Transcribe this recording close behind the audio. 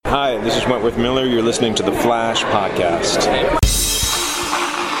Hi, this is Wentworth Miller. You're listening to the Flash Podcast.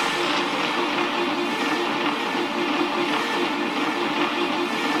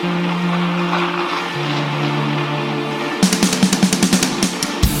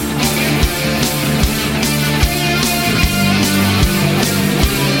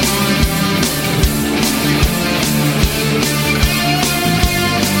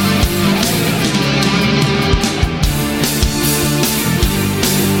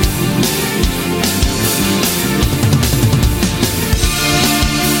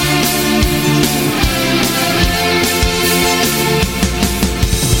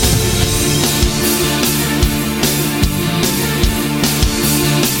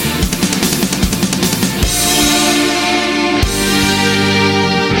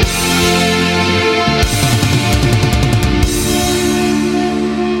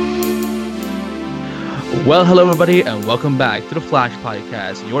 Well, hello everybody, and welcome back to the Flash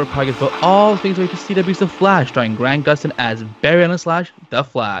Podcast, your podcast for all things related to CW's The Flash, starring Grant Gustin as Barry Allen Slash, The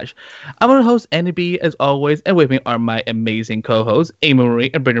Flash. I'm your host, Andy B, as always, and with me are my amazing co-hosts, Amy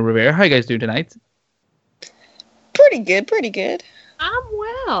Marie and Brendan Rivera. How are you guys doing tonight? Pretty good. I'm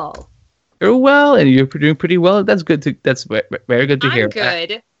well. You're well, and you're doing pretty well. That's good. That's very good to hear. I'm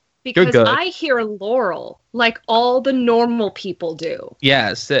good. Because I hear Laurel like all the normal people do.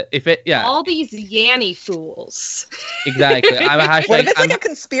 Yes, all these Yanny fools. Exactly. What if it's like a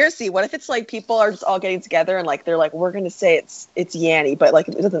conspiracy? What if it's like people are just all getting together and like they're like, we're gonna say it's Yanny, but like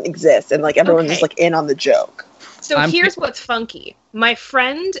it doesn't exist, and like everyone's just like in on the joke. So here's what's funky. My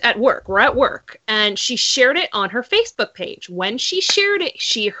friend at work, we're at work, and she shared it on her Facebook page. When she shared it,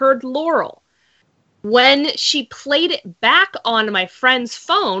 she heard Laurel. When she played it back on my friend's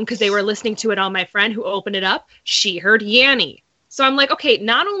phone, because they were listening to it on my friend who opened it up, she heard Yanny. So I'm like, okay,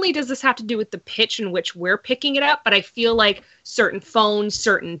 not only does this have to do with the pitch in which we're picking it up, but I feel like certain phones,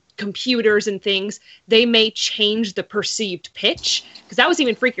 certain computers and things, they may change the perceived pitch. Because that was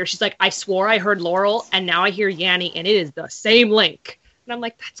even freakier. She's like, I swore I heard Laurel, and now I hear Yanny, and it is the same link. And I'm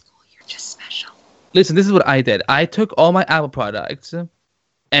like, that's cool. You're just special. Listen, this is what I did. I took all my Apple products,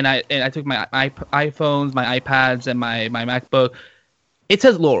 and I took my iPhones, my iPads, and my MacBook. It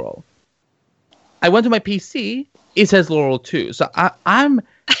says Laurel. I went to my PC. It says Laurel too. So I'm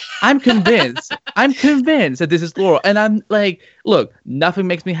convinced. I'm convinced that this is Laurel. And I'm like, look, nothing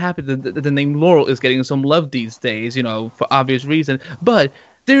makes me happy that the name Laurel is getting some love these days, for obvious reason. But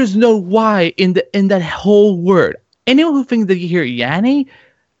there's no Y in that whole word. Anyone who thinks that you hear Yanny,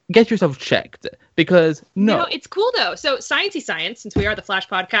 get yourself checked. Because no, it's cool though. So sciencey science, since we are the Flash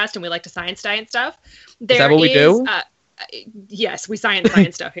Podcast and we like to science stuff. Is that what we do? Yes, we science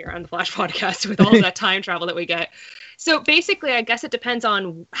stuff here on the Flash Podcast with all that time travel that we get. So basically, I guess it depends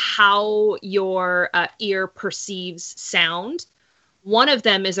on how your ear perceives sound. One of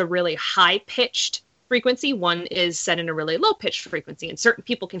them is a really high-pitched frequency. One is set in a really low-pitched frequency. And certain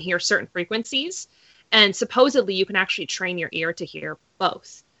people can hear certain frequencies. And supposedly, you can actually train your ear to hear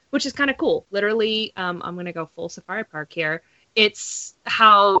both, which is kind of cool. Literally, I'm going to go full Safari Park here. It's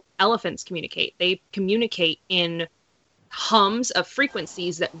how elephants communicate. They communicate in hums of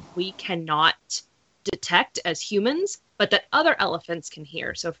frequencies that we cannot detect as humans, but that other elephants can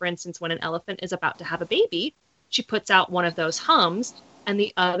hear. So, for instance, when an elephant is about to have a baby, she puts out one of those hums, and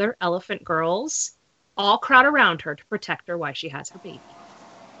the other elephant girls all crowd around her to protect her while she has her baby.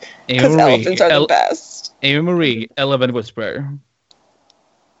 Because elephants are the best. Amy Marie, Elephant Whisperer.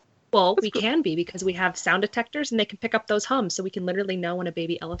 Well, we can be because we have sound detectors and they can pick up those hums, so we can literally know when a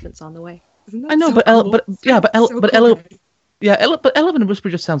baby elephant's on the way. I know, so but Elephant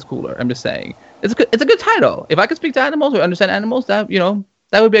Whisperer just sounds cooler. I'm just saying, it's a good title. If I could speak to animals or understand animals, that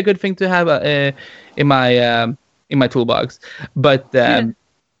would be a good thing to have in my toolbox. But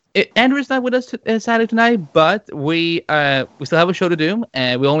Andrew's not with us Saturday tonight, but we still have a show to do,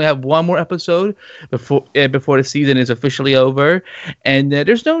 and we only have one more episode before the season is officially over. And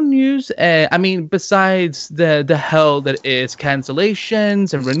there's no news. Besides the hell that is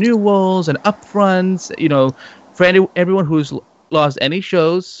cancellations and renewals and upfronts. For everyone who's lost any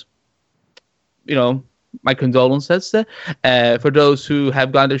shows, my condolences. For those who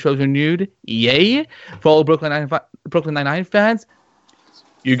have gotten their shows renewed, yay! For all Brooklyn Nine-Nine fans.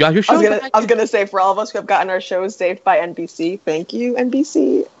 You got your show. I was gonna say, for all of us who have gotten our shows saved by NBC, thank you,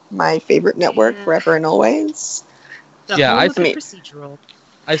 NBC, my favorite network forever and always. Procedural.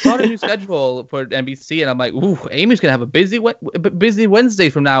 I saw the new schedule for NBC, and I'm like, ooh, Amy's gonna have a busy Wednesday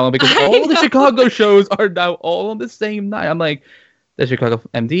from now on because all the Chicago shows are now all on the same night. I'm like, the Chicago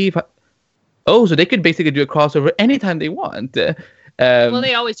MD. So they could basically do a crossover anytime they want. Well,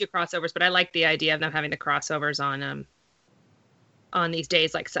 they always do crossovers, but I like the idea of them having the crossovers on on these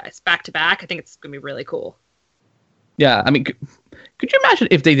days like back to back. I think it's gonna be really cool. Yeah, I mean, could you imagine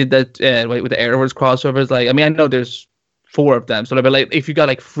if they did that with the Arrowverse crossovers? Like, I mean, I know there's 4 of them, so like if you got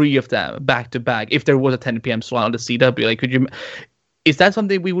like 3 of them back to back, if there was a 10 p.m. slot on the CW, like, could you? Is that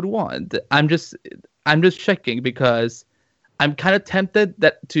something we would want? I'm just checking because I'm kind of tempted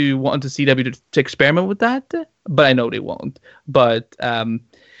to want the CW to experiment with that, but I know they won't. But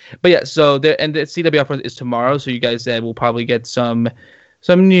yeah. So the CW upfront is tomorrow, so you guys will probably get some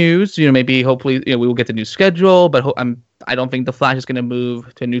news. Maybe hopefully we will get the new schedule, but I don't think the Flash is going to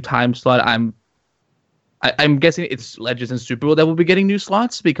move to a new time slot. I'm guessing it's Legends and Supergirl that will be getting new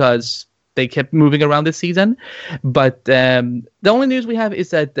slots because they kept moving around this season. But the only news we have is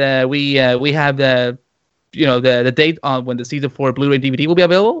that we have the date on when the season 4 Blu-ray DVD will be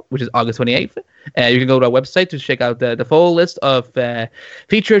available, which is August 28th. You can go to our website to check out the full list of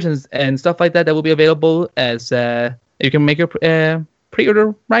features and stuff like that will be available. As you can make your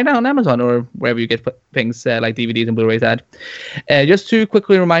pre-order right now on Amazon or wherever you get things like DVDs and Blu-rays at. Just 2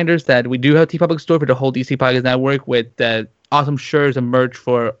 quickly reminders that we do have a TeePublic store for the whole DC Podcast Network with awesome shirts and merch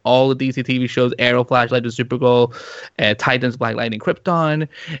for all the DC TV shows: Arrow, Flash, Legends, Supergirl, Titans, Black Lightning, Krypton,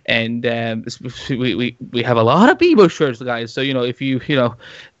 and we have a lot of Bebo shirts, guys. So if you love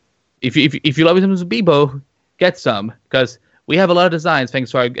some Bebo, get some, because we have a lot of designs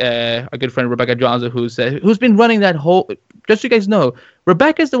thanks to our good friend Rebecca Johnson, who's been running that whole. Just so you guys know,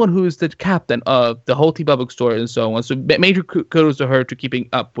 Rebecca is the one who's the captain of the whole TeePublic store and so on. So major kudos to her to keeping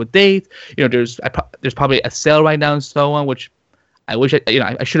up with dates. There's probably a sale right now and so on, which I wish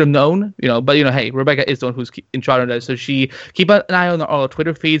I should have known. But hey, Rebecca is the one who's in charge of that. So she keep an eye on all our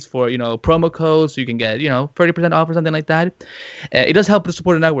Twitter feeds for promo codes, so you can get 30% off or something like that. It does help to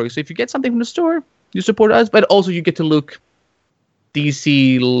support the network. So if you get something from the store, you support us, but also you get to look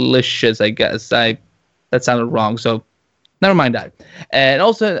DC-licious, I guess. That sounded wrong. So. Never mind that. And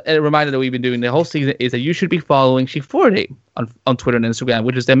also a reminder that we've been doing the whole season is that you should be following She40 on Twitter and Instagram,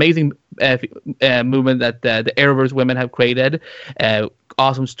 which is the amazing movement that the Arrowverse women have created.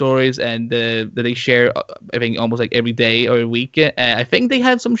 Awesome stories and that they share, I think, almost like every day or a week. I think they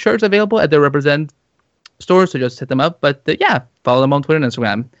have some shirts available at their Represent store, so just hit them up. But yeah, follow them on Twitter and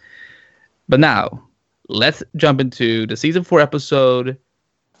Instagram. But now, let's jump into the season 4 episode,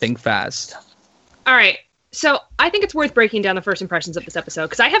 Think Fast. All right. So I think it's worth breaking down the first impressions of this episode,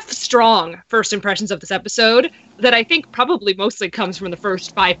 because I have strong first impressions of this episode that I think probably mostly comes from the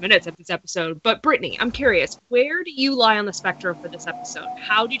first 5 minutes of this episode. But Brittany, I'm curious, where do you lie on the spectrum for this episode?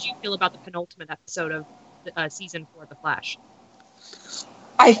 How did you feel about the penultimate episode of season 4 of The Flash?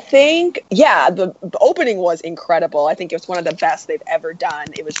 I think, the opening was incredible. I think it was one of the best they've ever done.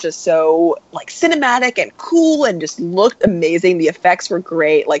 It was just so cinematic and cool and just looked amazing. The effects were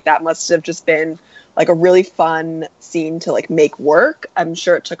great. That must have just been a really fun scene to make work. I'm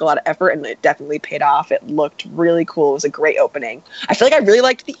sure it took a lot of effort and it definitely paid off. It looked really cool. It was a great opening. I feel like I really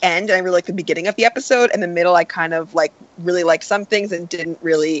liked the end and I really liked the beginning of the episode. And the middle, I kind of really liked some things and didn't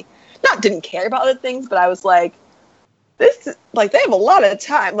care about other things, but I was this, they have a lot of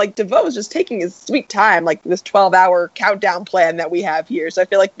time. DeVoe is just taking his sweet time, this 12-hour countdown plan that we have here. So I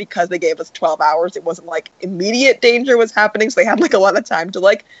feel because they gave us 12 hours, it wasn't immediate danger was happening. So they had a lot of time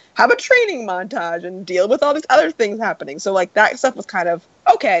to have a training montage and deal with all these other things happening. So that stuff was kind of,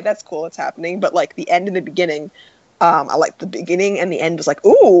 okay, that's cool, it's happening. But the end and the beginning, I liked the beginning, and the end was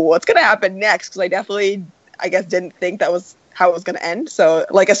ooh, what's going to happen next? Because I definitely, didn't think that was how it was going to end. So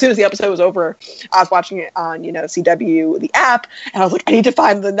as soon as the episode was over, I was watching it on CW the app, and I was I need to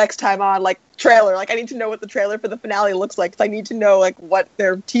find the next time on trailer. I need to know what the trailer for the finale looks like, because I need to know what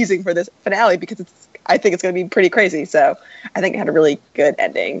they're teasing for this finale, because I think it's going to be pretty crazy. So I think it had a really good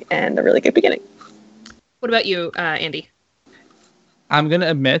ending and a really good beginning. What about you, Andy? I'm going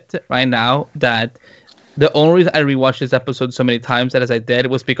to admit right now that the only reason I rewatched this episode so many times as I did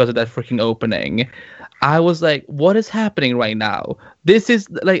was because of that freaking opening. I was what is happening right now? This is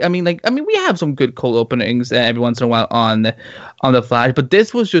we have some good cold openings every once in a while on The Flash, but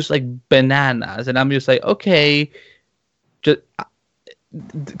this was just bananas. And I'm just okay, just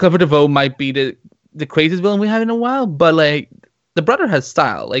Clifford DeVoe might be the craziest villain we have in a while, but the brother has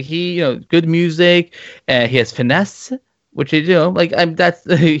style. He, good music, he has finesse, which is, that's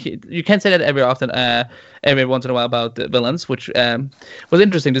you can't say that every once in a while about the villains, which was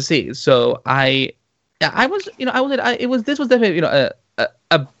interesting to see. So this was definitely a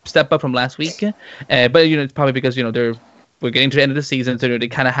step up from last week, but it's probably because we're getting to the end of the season, so they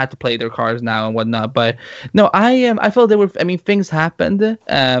kind of had to play their cards now and whatnot. But no, I felt things happened,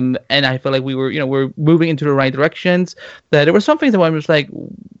 and I felt we were we're moving into the right directions. That there were some things that I was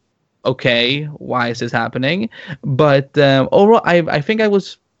okay, why is this happening? But overall, I think I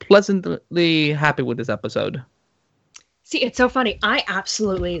was pleasantly happy with this episode. See, it's so funny. I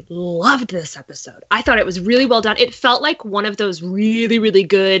absolutely loved this episode. I thought it was really well done. It felt like one of those really, really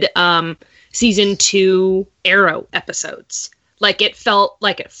good season 2 Arrow episodes. Like, it felt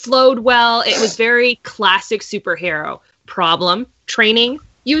like it flowed well. It was very classic superhero. Problem, training,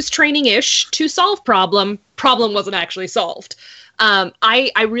 use training-ish to solve problem. Problem wasn't actually solved.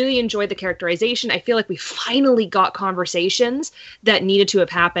 I really enjoyed the characterization. I feel like we finally got conversations that needed to have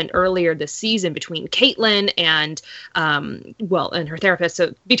happened earlier this season between Caitlin and, and her therapist.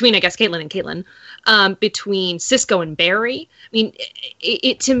 So between, I guess, Caitlin and Caitlin, between Cisco and Barry. I mean,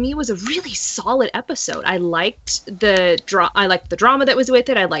 it to me was a really solid episode. I liked the drama that was with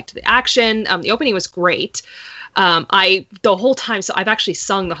it. I liked the action. The opening was great. The whole time, so I've actually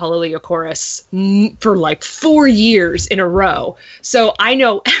sung the Hallelujah chorus for like 4 years in a row. So I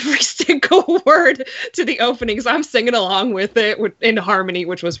know every single word to the opening. So I'm singing along with it in harmony,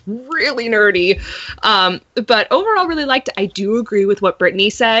 which was really nerdy. But overall, really liked it. I do agree with what Brittany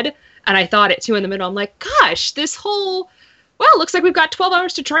said. And I thought it too in the middle. I'm like, gosh, this whole, well, looks like we've got 12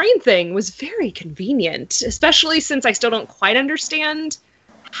 hours to train thing was very convenient, especially since I still don't quite understand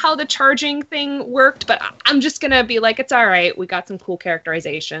how the charging thing worked, but I'm just gonna be like, it's all right. We got some cool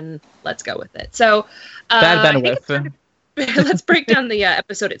characterization. Let's go with it. So, bad bandwidth. Let's break down the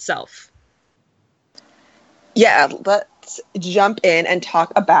episode itself. Yeah, let's jump in and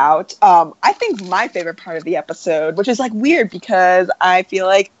talk about, I think my favorite part of the episode, which is like weird because I feel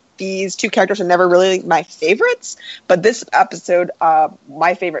like these two characters are never really my favorites, but this episode,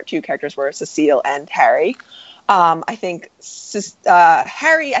 my favorite two characters were Cecile and Harry. I think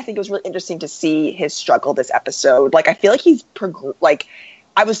Harry, I think it was really interesting to see his struggle this episode. Like, I feel like he's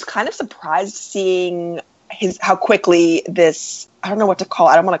I was kind of surprised seeing how quickly this, I don't know what to call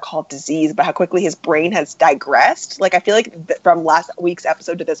it. I don't want to call it disease, but how quickly his brain has digressed. Like, I feel like from last week's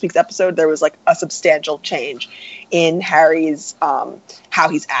episode to this week's episode, there was like a substantial change in Harry's, how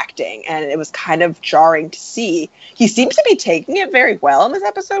he's acting. And it was kind of jarring to see. He seems to be taking it very well in this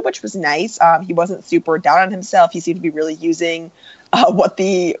episode, which was nice. He wasn't super down on himself. He seemed to be really using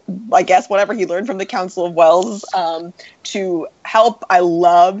whatever he learned from the Council of Wells to help. I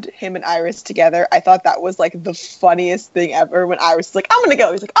loved him and Iris together. I thought that was like the funniest thing ever when Iris was like, I'm gonna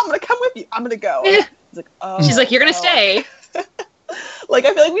go. He's like, I'm gonna come with you. I'm gonna go. He's like, oh. She's like, you're gonna stay. Like,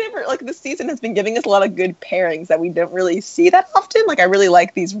 I feel like this season has been giving us a lot of good pairings that we don't really see that often. Like, I really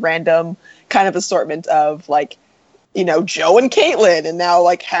like these random kind of assortment of like, you know, Joe and Caitlin, and now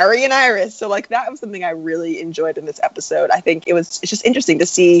like Harry and Iris. So like that was something I really enjoyed in this episode. I think it's just interesting to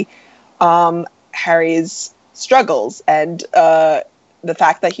see Harry's struggles and the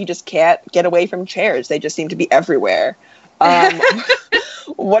fact that he just can't get away from chairs. They just seem to be everywhere.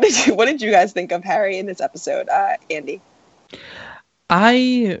 What did you guys think of Harry in this episode, Andy?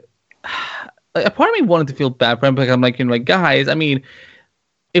 A part of me wanted to feel bad for him, because I'm like, guys, I mean,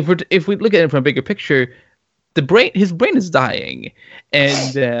 if we look at it from a bigger picture, his brain is dying,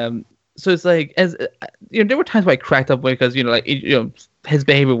 and so it's like, as there were times where I cracked up because his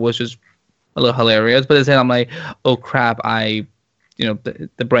behavior was just a little hilarious, but at the same time I'm like, oh crap,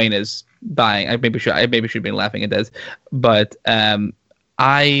 the brain is dying. I maybe should have been laughing at this, but I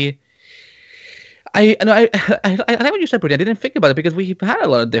like what you said, Brittany. I didn't think about it because we've had a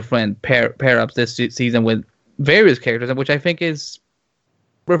lot of different pair ups this season with various characters, which I think is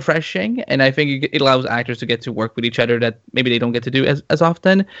refreshing, and I think it allows actors to get to work with each other that maybe they don't get to do as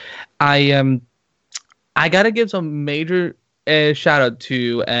often. I gotta give some major shout out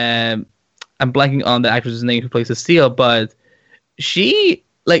to I'm blanking on the actress's name who plays Cecile, but she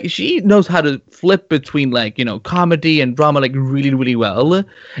knows how to flip between comedy and drama really, really well,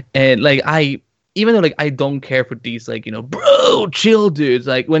 and even though I don't care for these bro chill dudes,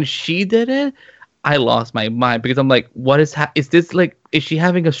 when she did it, I lost my mind, because I'm like, what is this, is she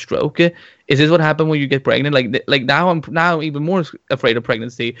having a stroke? Is this what happened when you get pregnant? Now I'm even more afraid of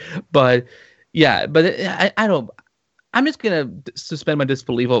pregnancy. But yeah, but I don't. I'm just gonna suspend my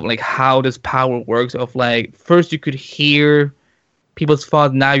disbelief of how this power works. Of first you could hear people's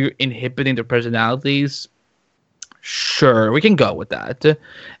thoughts, now you're inhibiting their personalities. Sure, we can go with that.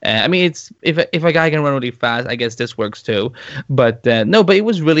 I mean, it's if a guy can run really fast, I guess this works too. But no, but it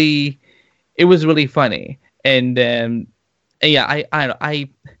was really funny, and yeah, I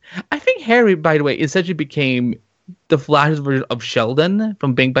think Harry, by the way, essentially became the Flash's version of Sheldon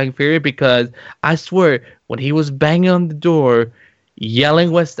from Big Bang Theory, because I swear when he was banging on the door,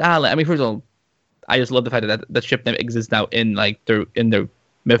 yelling West Island. I mean, first of all, I just love the fact that ship name exists now in their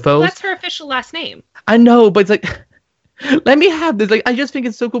mythos. That's her official last name. I know, but it's Let me have this. Like, I just think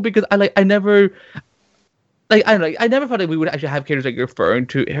it's so cool because I never, like, I don't know, I never thought that we would actually have characters like referring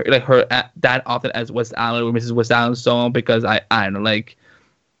to her, like her that often as West Allen or Mrs. West Allen, so on, because I don't know, like,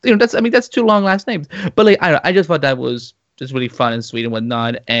 you know, that's two long last names. But like, I don't know, I just thought that was just really fun and sweet and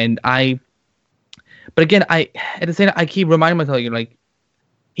whatnot. And but again, at the same time, I keep reminding myself, you know, like,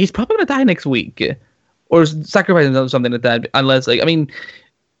 he's probably gonna die next week or sacrifice himself or something like that. Unless, like, I mean,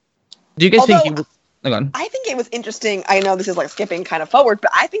 do you guys think he? Hang on. I think it was interesting. I know this is like skipping kind of forward,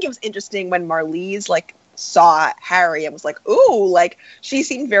 but I think it was interesting when Marlize like saw Harry and was like, "Ooh!" Like, she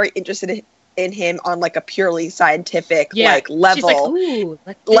seemed very interested in him on like a purely scientific like level. She's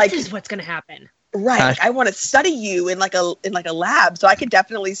like, "Ooh, this is what's gonna happen." Right. I want to study you in like a lab, so I could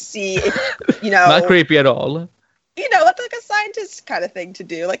definitely see if, you know, not creepy at all. You know, that's like a scientist kind of thing to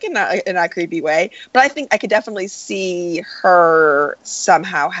do, like in a creepy way. But I think I could definitely see her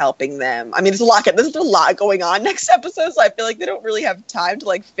somehow helping them. I mean, there's a lot going on next episode, so I feel like they don't really have time to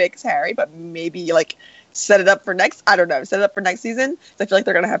like fix Harry, but maybe like set it up for next season. So I feel like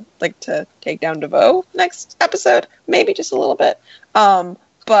they're gonna have like to take down DeVoe next episode, maybe just a little bit.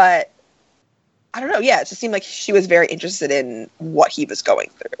 But I don't know. Yeah, it just seemed like she was very interested in what he was going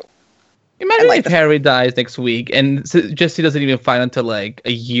through. Imagine like if Harry dies next week and Jessie doesn't even find until like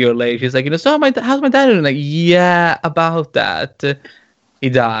a year later. She's like, you know, so how's my dad doing? Like, yeah, about that. He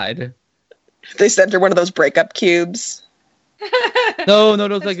died. They sent her one of those breakup cubes. No,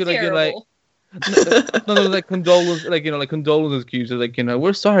 those like like condolence, like, you know, like condolences cubes. Like, you know,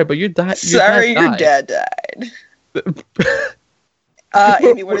 we're sorry, but you died. Sorry, your dad died.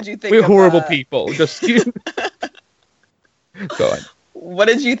 Amy, what did you think? We're horrible people. Just go on. What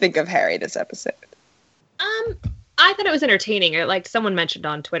did you think of Harry this episode? I thought it was entertaining. Like, someone mentioned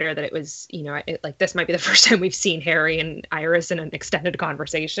on Twitter that it was, you know, like, this might be the first time we've seen Harry and Iris in an extended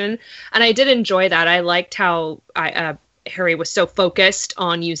conversation, and I did enjoy that. I liked how Harry was so focused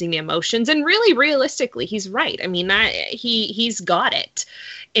on using the emotions, and really, realistically, he's right. I mean, that he's got it,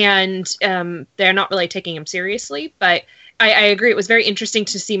 and they're not really taking him seriously, but I agree. It was very interesting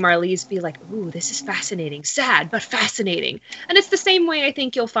to see Marlize be like, "Ooh, this is fascinating, sad but fascinating." And it's the same way I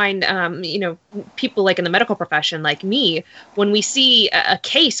think you'll find, you know, people like in the medical profession, like me, when we see a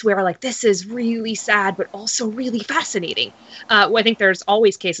case where like this is really sad but also really fascinating. I think there's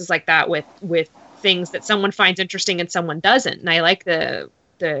always cases like that with things that someone finds interesting and someone doesn't. And I like the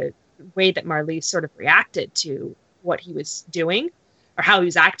way that Marlize sort of reacted to what he was doing, or how he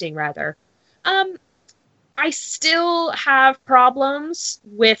was acting rather. I still have problems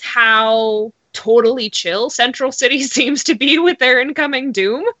with how totally chill Central City seems to be with their incoming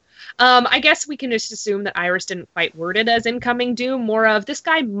doom. I guess we can just assume that Iris didn't quite word it as incoming doom, more of this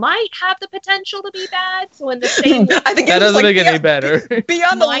guy might have the potential to be bad. So in the same way, I think that doesn't make it any better. Be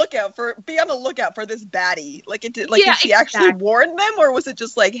on the lookout for this baddie. Like, it did, like, did she actually warn them, or was it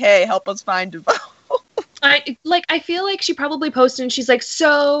just like, hey, help us find DeVoe? I feel like she probably posted and she's like,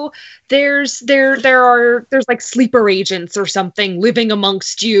 so there's like sleeper agents or something living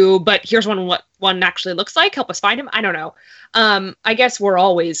amongst you, but here's what one actually looks like. Help us find him. I don't know. I guess we're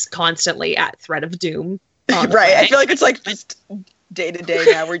always constantly at threat of doom. Right. I feel like it's like just day to day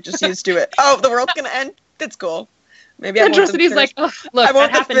now. We're just used to it. Oh, the world's gonna end. That's cool. Maybe Central City's like, oh, look, I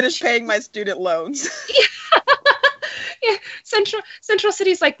won't have to finish paying my student loans. Yeah, Central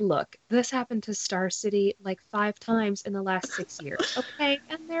City's like, look, this happened to Star City like 5 times in the last 6 years, okay?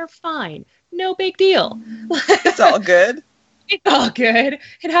 And they're fine. No big deal. It's all good. It's all good.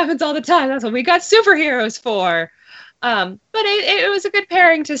 It happens all the time. That's what we got superheroes for. But it was a good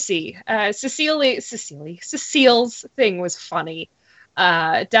pairing to see. Cecile's thing was funny.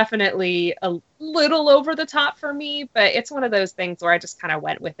 Definitely a little over the top for me, but it's one of those things where I just kind of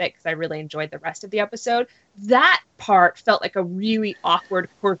went with it because I really enjoyed the rest of the episode. That part felt like a really awkward,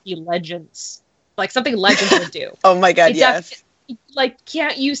 quirky Legends, like something Legends would do. Oh my god, yes. Like,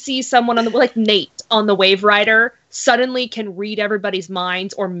 can't you see someone on the, like Nate on the Wave Rider suddenly can read everybody's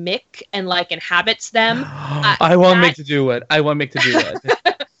minds, or Mick and like inhabits them? I want Mick to do it.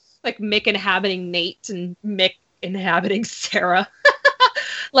 Like Mick inhabiting Nate and Mick inhabiting Sarah.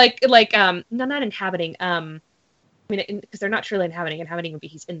 like no, not inhabiting, I mean, because they're not truly inhabiting would be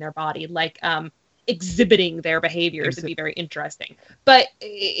he's in their body, like exhibiting their behaviors would be very interesting. But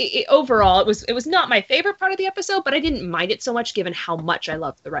overall it was not my favorite part of the episode, but I didn't mind it so much given how much I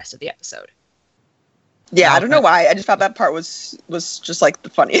loved the rest of the episode. I don't know why, I just thought that part was just like the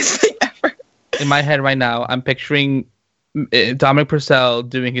funniest thing ever. In my head right now, I'm picturing Dominic Purcell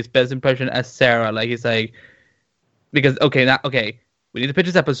doing his best impression as Sarah. Like, he's like, because we need to pitch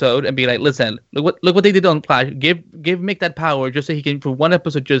this episode and be like, listen, look what they did on Flash. Give Mick that power just so he can, for one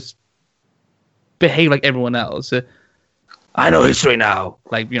episode, just behave like everyone else. I know history now.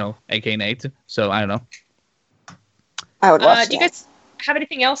 Like, aka Nate. So I don't know. I would watch do you guys have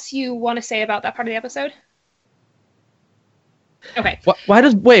anything else you want to say about that part of the episode? Okay. Why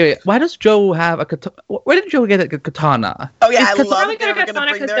does Joe have a katana? Where did Joe get a katana? Oh yeah, I love Probably that they got a were gonna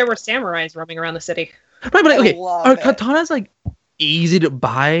katana bring because there were samurais roaming around the city. Right, but okay, love are it. katanas like easy to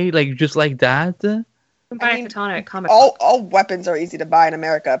buy, like just like that? You can buy a katana at Comic-Con. all weapons are easy to buy in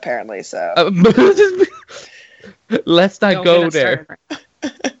America, apparently. So Let's not Don't go get us there. started.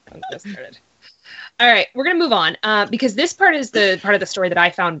 Don't get us started. All right, we're gonna move on because this part is the part of the story that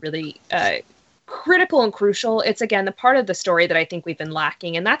I found really critical and crucial. It's again the part of the story that I think we've been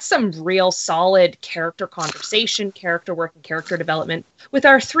lacking, and that's some real solid character conversation, character work, and character development with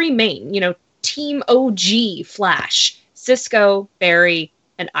our three main, Team OG Flash, Cisco, Barry,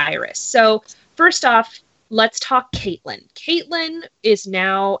 and Iris. So first off, let's talk Caitlin. Caitlin is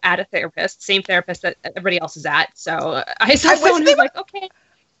now at a therapist, same therapist that everybody else is at. So I saw someone who's like, okay,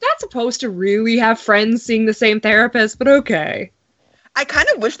 not supposed to really have friends seeing the same therapist, but okay. I kind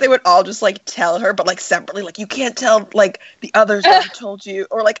of wish they would all just like tell her, but like separately, like you can't tell like the others that told you,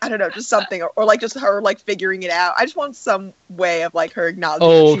 or like I don't know, just something, or like just her like figuring it out. I just want some way of like her acknowledging.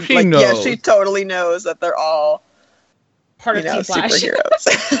 Oh, she knows. Yeah, she totally knows that they're all part of Team Flash.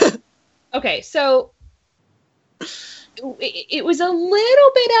 Superheroes. Okay, so it was a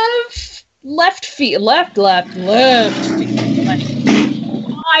little bit out of left field, left field, like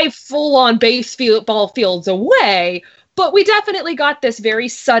 5 full-on baseball fields away. But we definitely got this very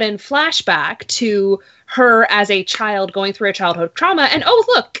sudden flashback to her as a child going through a childhood trauma. And oh,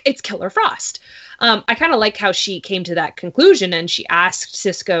 look, it's Killer Frost. I kind of like how she came to that conclusion and she asked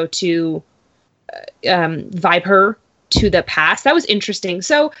Cisco to vibe her to the past. That was interesting.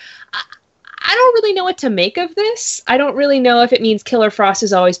 So I don't really know what to make of this. I don't really know if it means Killer Frost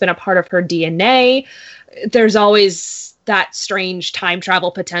has always been a part of her DNA. There's always that strange time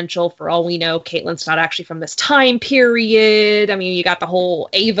travel potential. For all we know, Caitlin's not actually from this time period. I mean, you got the whole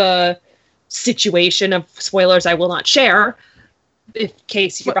Ava situation of spoilers I will not share in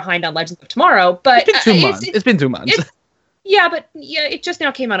case you're behind on Legends of Tomorrow. But it's been 2 months. It's been 2 months. It just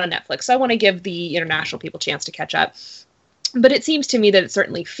now came out on Netflix, so I want to give the international people a chance to catch up. But it seems to me that it's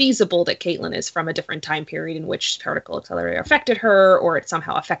certainly feasible that Caitlin is from a different time period in which particle accelerator affected her, or it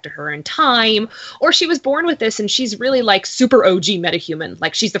somehow affected her in time, or she was born with this and she's really like super OG metahuman,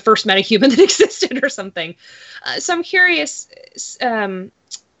 like she's the first metahuman that existed or something. So I'm curious,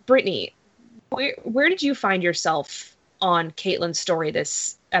 Brittany, where did you find yourself on Caitlin's story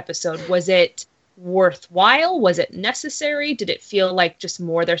this episode? Was it worthwhile? Was it necessary? Did it feel like just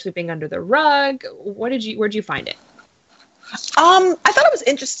more they're sweeping under the rug? Where'd you find it? I thought it was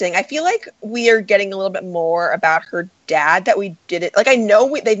interesting. I feel like we are getting a little bit more about her dad that we didn't like. I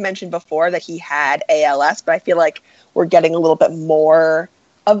know they've mentioned before that he had ALS, but I feel like we're getting a little bit more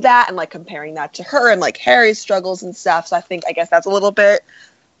of that and like comparing that to her and like Harry's struggles and stuff. So I guess that's a little bit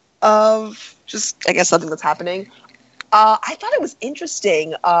of just something that's happening. I thought it was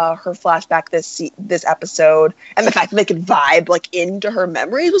interesting, her flashback this episode, and the fact that they could vibe like into her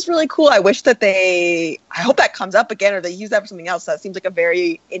memories was really cool. I wish that I hope that comes up again, or they use that for something else. That seems like a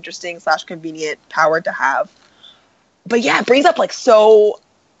very interesting / convenient power to have. But yeah, it brings up like I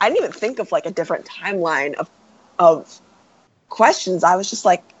didn't even think of like a different timeline of questions. I was just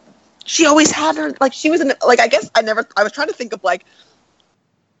like, she always had her, like she was in like, I was trying to think of like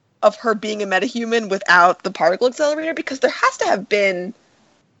of her being a metahuman without the particle accelerator, because there has to have been,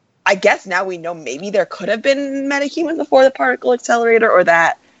 I guess now we know maybe there could have been metahumans before the particle accelerator, or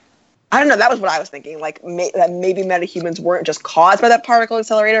that, I don't know, that was what I was thinking, like that maybe metahumans weren't just caused by that particle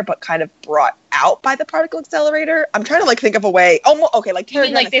accelerator, but kind of brought out by the particle accelerator. I'm trying to like think of a way, okay, like Terra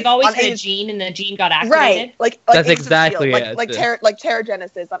Genesis, like they've always had a gene and the gene got activated? Right, like that's Agents exactly of it. Like Terra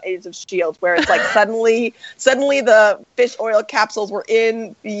Genesis on Agents of S.H.I.E.L.D., where it's like suddenly the fish oil capsules were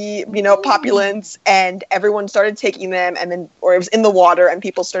in the, populants, and everyone started taking them, and then, or it was in the water, and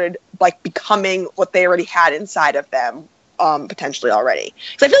people started like becoming what they already had inside of them. Potentially already.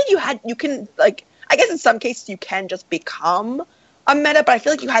 Because I feel like you can, like, I guess in some cases you can just become a meta, but I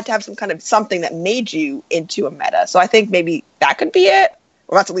feel like you had to have some kind of something that made you into a meta. So I think maybe that could be it.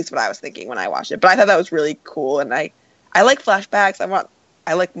 Well, that's at least what I was thinking when I watched it. But I thought that was really cool, and I like flashbacks.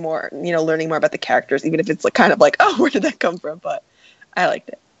 I like more, learning more about the characters, even if it's like kind of like, oh, where did that come from? But I liked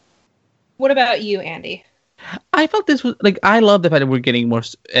it. What about you, Andy? I felt this was like, I love the fact that we're getting more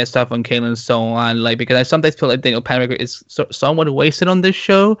stuff on Caitlin and so on, like, because I sometimes feel like Danielle Panabaker is somewhat wasted on this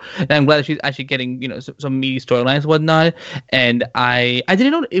show, and I'm glad that she's actually getting some meaty storylines and whatnot. And I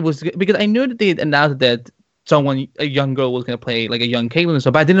didn't know it was, because I knew that they announced that a young girl was going to play like a young Caitlyn and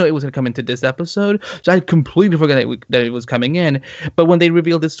stuff, but I didn't know it was going to come into this episode, so I completely forgot that it was coming in. But when they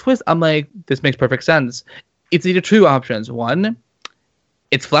revealed this twist, I'm like, this makes perfect sense. It's either two options. One,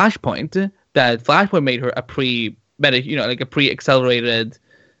 it's Flashpoint, that Flashpoint made her a a pre-accelerated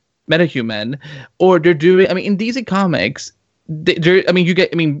metahuman, or they're doing, I mean, in DC Comics,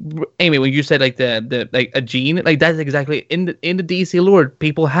 Amy, when you said like the like a gene, like that's exactly in the DC lore,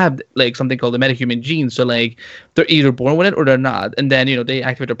 people have like something called the metahuman gene. So like they're either born with it or they're not, and then they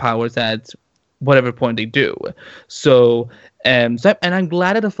activate their powers at whatever point they do. So and I'm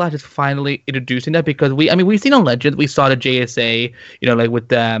glad that the Flash is finally introducing that, because we've seen on Legends, we saw the JSA, like with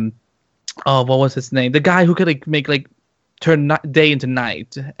what was his name, the guy who could like make like turn day into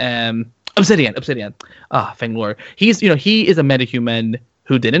night, Obsidian. Thank Lord. He is a metahuman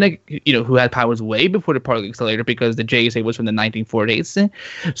who didn't, who had powers way before the particle accelerator, because the JSA was from the 1940s.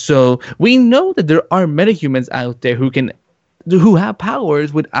 So we know that there are metahumans out there who have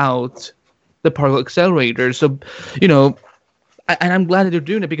powers without the particle accelerator. So, and I'm glad that they're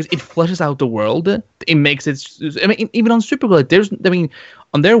doing it, because it fleshes out the world. It makes it. Even on Supergirl,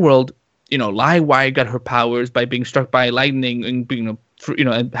 on their world, Livewire got her powers by being struck by lightning and being,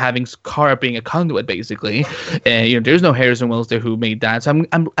 and having Kara being a conduit, basically. And there's no Harrison Wells there who made that. So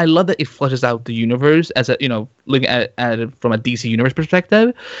I love that it fleshes out the universe as a looking at it from a DC universe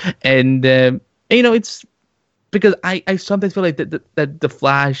perspective, and it's because I sometimes feel like that the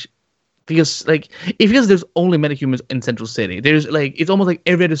Flash feels like there's only metahumans in Central City. There's like, it's almost like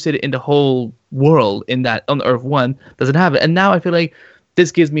every other city in the whole world on Earth 1 doesn't have it, and now I feel like this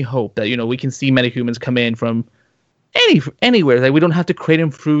gives me hope that we can see metahumans come in from anywhere. Like, we don't have to create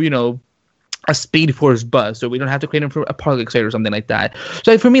them through a Speed Force bus, or we don't have to create them through a particle accelerator or something like that.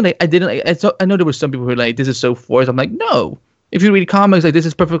 So for me, like, I know there were some people who were like, this is so forced. I'm like, no. If you read comics, like, this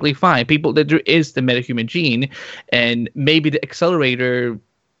is perfectly fine. That there is the metahuman gene, and maybe the accelerator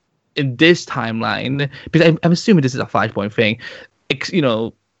in this timeline, because I'm assuming this is a Flashpoint thing,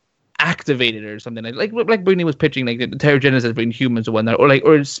 activated or something like Brittany was pitching, like the Terrigenesis for Inhumans or whatnot,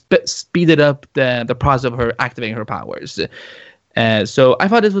 or speeded up the process of her activating her powers. So I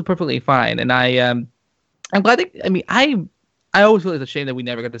thought this was perfectly fine, and I'm glad that, I always feel it's a shame that we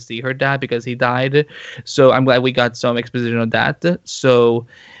never got to see her dad because he died. So I'm glad we got some exposition on that. So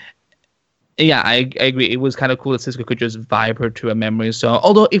yeah, I agree. It was kind of cool that Cisco could just vibe her to a memory. So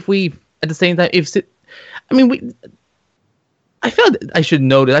although if we at the same time, I feel like I should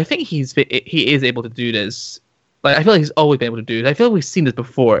know that. I think he is able to do this. Like, I feel like he's always been able to do it. I feel like we've seen this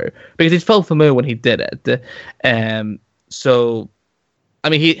before, because it felt familiar when he did it. So,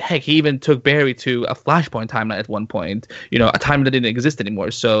 he even took Barry to a Flashpoint timeline at one point. A time that didn't exist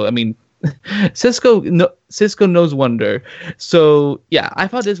anymore. So, Cisco knows wonder. So, yeah, I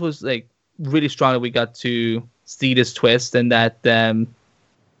thought this was like really strong that we got to see this twist, and that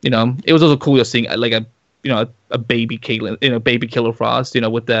it was also cool just seeing like a baby Caitlyn, baby Killer Frost,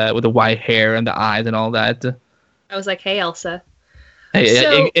 with the white hair and the eyes and all that. I was like, hey, Elsa.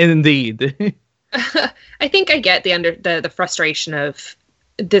 Hey, indeed. I think I get the frustration of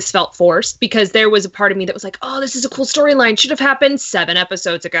this felt forced, because there was a part of me that was like, oh, this is a cool storyline. Should have happened 7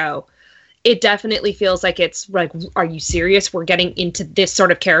 episodes ago. It definitely feels like it's like, are you serious? We're getting into this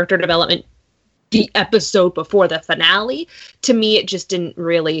sort of character development the episode before the finale. To me, it just didn't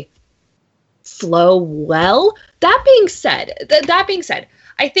really flow well. That being said,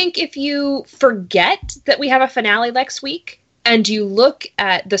 I think if you forget that we have a finale next week, and you look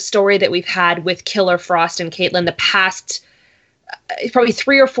at the story that we've had with Killer Frost and Caitlyn the past probably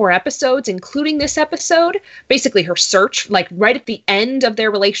 3 or 4 episodes, including this episode, basically her search, like right at the end of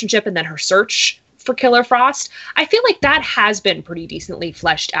their relationship, and then her search for Killer Frost, I feel like that has been pretty decently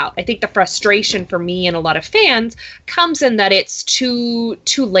fleshed out. I think the frustration for me and a lot of fans comes in that it's too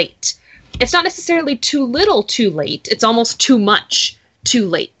late. It's not necessarily too little too late. It's almost too much too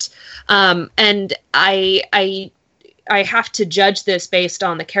late. And I have to judge this based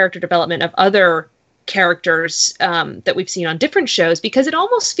on the character development of other characters that we've seen on different shows, because it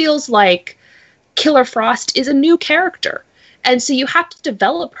almost feels like Killer Frost is a new character. And so you have to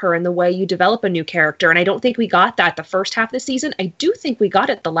develop her in the way you develop a new character. And I don't think we got that the first half of the season. I do think we got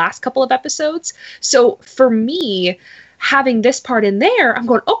it the last couple of episodes. So for me, having this part in there, I'm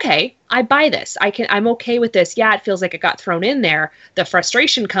going, okay, I buy this. I'm okay with this. Yeah, it feels like it got thrown in there. The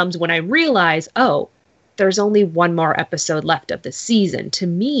frustration comes when I realize, oh, there's only one more episode left of the season. To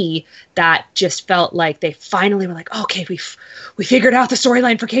me, that just felt like they finally were like, okay, we figured out the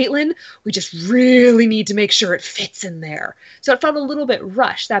storyline for Caitlyn. We just really need to make sure it fits in there. So it felt a little bit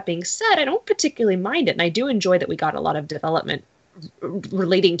rushed. That being said, I don't particularly mind it, and I do enjoy that we got a lot of development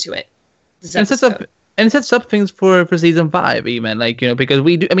relating to it. And and it sets up things for season 5 even, like, because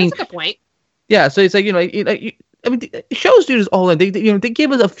we do. I mean, that's a good point. Yeah, so it's like, I mean, shows do this all the time. They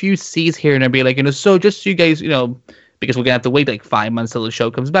give us a few seeds here and there, be like, so just so you guys, because we're gonna have to wait like 5 months till the show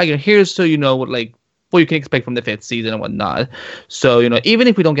comes back. Here's so what you can expect from the 5th season and whatnot. So, even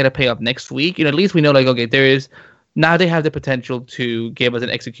if we don't get a payoff next week, at least we know, like, okay, now they have the potential to give us an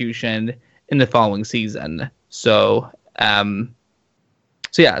execution in the following season. So, but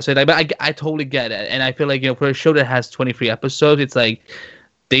I totally get it. And I feel like, for a show that has 23 episodes, it's like,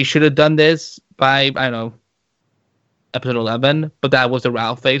 they should have done this by, I don't know, episode 11, but that was the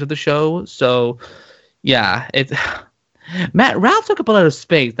Ralph phase of the show. So, yeah, Ralph took up a lot of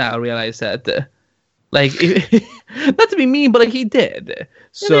space now, I realize that. Like, not to be mean, but like he did.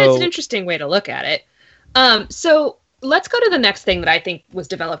 So it's an interesting way to look at it. So let's go to the next thing that I think was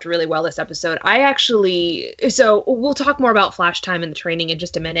developed really well this episode. So we'll talk more about Flash time and the training in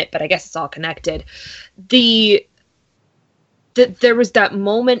just a minute, but I guess it's all connected. There was that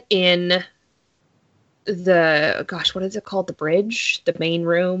moment in what is it called? The bridge, the main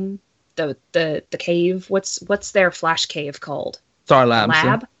room, the cave. What's their Flash cave called? Star Lab.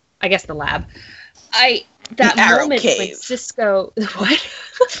 Lab. I guess the lab. That moment when Cisco. What?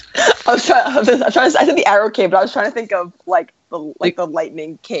 I said the Arrow Cave, but I was trying to think of like the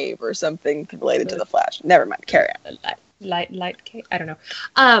Lightning Cave or something related to the Flash. Never mind. Carry on. Light cave. I don't know.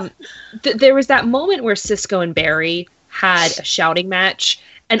 There was that moment where Cisco and Barry had a shouting match,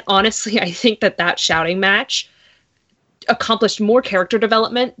 and honestly, I think that shouting match accomplished more character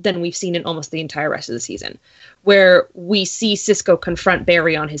development than we've seen in almost the entire rest of the season, where we see Cisco confront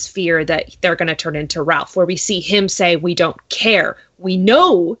Barry on his fear that they're going to turn into Ralph, where we see him say, "We don't care. We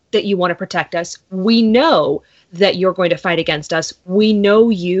know that you want to protect us. We know that you're going to fight against us. We know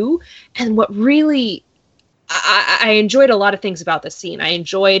you." And what really, I enjoyed a lot of things about this scene. I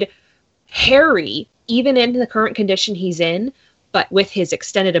enjoyed Harry, even in the current condition he's in, but with his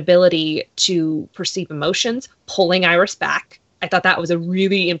extended ability to perceive emotions, pulling Iris back. I thought that was a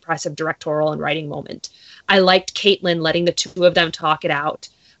really impressive directorial and writing moment. I liked Caitlin letting the two of them talk it out.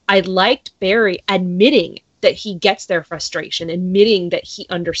 I liked Barry admitting that he gets their frustration, admitting that he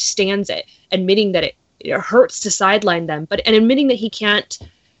understands it, admitting that it hurts to sideline them, and admitting that he can't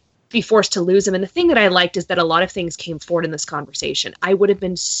be forced to lose them. And the thing that I liked is that a lot of things came forward in this conversation. I would have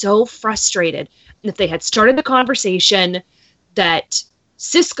been so frustrated if they had started the conversation that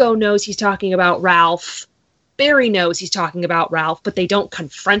Cisco knows he's talking about Ralph, Barry knows he's talking about Ralph, but they don't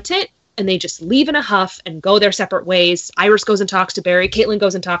confront it, and they just leave in a huff and go their separate ways. Iris goes and talks to Barry, Caitlin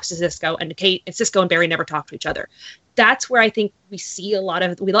goes and talks to Cisco, and Cisco and Barry never talk to each other. That's where I think we saw a lot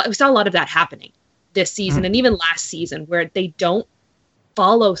of that happening this season, and even last season, where they don't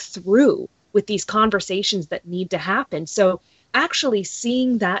follow through with these conversations that need to happen. So actually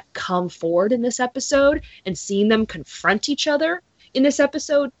seeing that come forward in this episode and seeing them confront each other in this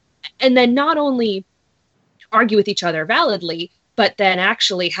episode, and then not only argue with each other validly, but then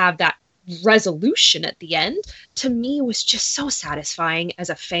actually have that resolution at the end, to me was just so satisfying as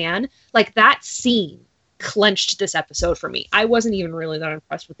a fan. Like, that scene clenched this episode for me. I wasn't even really that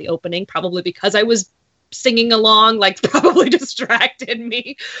impressed with the opening, probably because I was singing along, like, probably distracted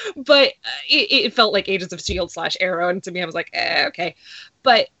me, but it felt like Agents of S.H.I.E.L.D. /Arrow, and to me I was like, okay.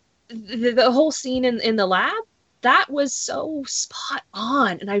 But the whole scene in the lab, that was so spot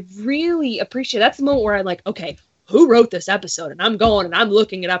on, and I really appreciate that's the moment where I'm like, okay, who wrote this episode? And I'm going and I'm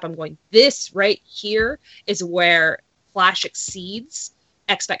looking it up. I'm going, this right here is where Flash exceeds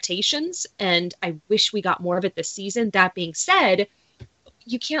expectations, and I wish we got more of it this season. That being said,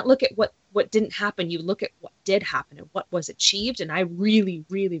 you can't look at what didn't happen. You look at what did happen and what was achieved, and I really,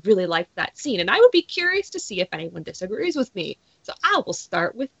 really, really liked that scene. And I would be curious to see if anyone disagrees with me. So I will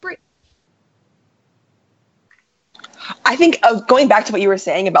start with Brit. I think going back to what you were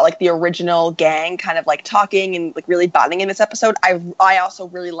saying about like the original gang kind of like talking and like really bonding in this episode, I also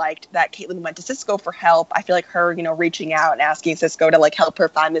really liked that Caitlin went to Cisco for help. I feel like her, reaching out and asking Cisco to like help her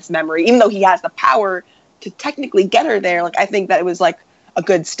find this memory, even though he has the power to technically get her there. Like, I think that it was like a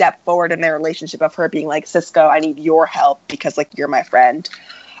good step forward in their relationship of her being like, Cisco, I need your help because like you're my friend.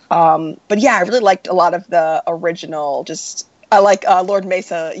 But yeah, I really liked a lot of the original, I like Lord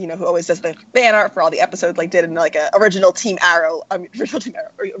Mesa, who always does the fan art for all the episodes, like did in like a original Team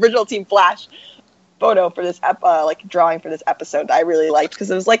Team Flash photo for this like drawing for this episode that I really liked, because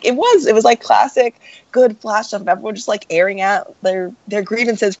it was like classic good Flash stuff of everyone just like airing out their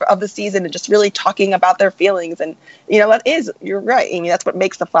grievances of the season and just really talking about their feelings. And you're right, Amy, that's what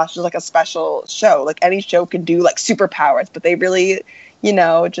makes the Flash just like a special show. Like, any show can do like superpowers, but they really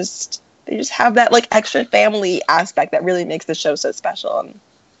they just have that like extra family aspect that really makes the show so special, and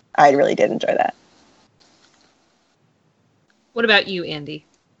I really did enjoy that. What about you, Andy?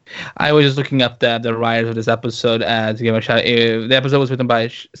 I was just looking up the writers of this episode to give a shout out. The episode was written by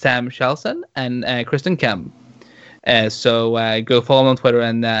Sam Shelson and Kristen Kemp. So go follow them on Twitter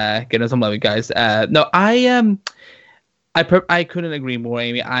and get them some love, you guys. No, I couldn't agree more,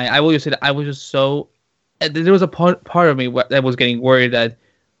 Amy. I will just say that I was just so... there was a part of me that was getting worried that,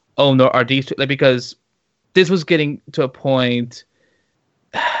 oh no, are these two... Like, because this was getting to a point...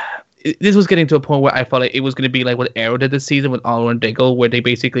 This was getting to a point where I felt like it was going to be like what Arrow did this season with Oliver and Diggle, where they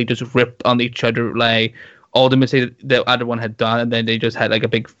basically just ripped on each other, like, all the mistakes the other one had done, and then they just had, like, a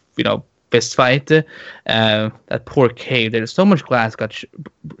big, fist fight. That poor cave. There's so much glass got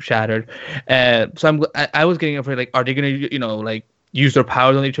shattered. So I was getting afraid, like, are they going to, like, use their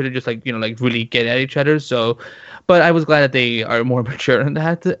powers on each other, just, like, like, really get at each other? So, but I was glad that they are more mature than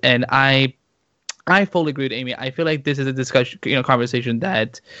that, and I fully agree with Amy. I feel like this is a discussion, conversation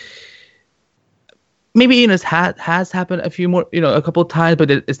that maybe has happened a few more, a couple of times, but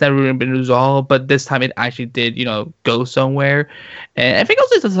it's never really been resolved. But this time it actually did, go somewhere. And I think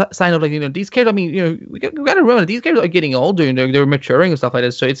also it's a sign of, like, these characters. I mean, we got to remember these characters are getting older and they're maturing and stuff like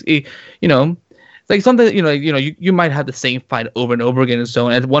this. So it's like something, you might have the same fight over and over again and so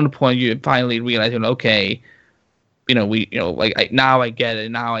on. At one point, you finally realize, okay, now I get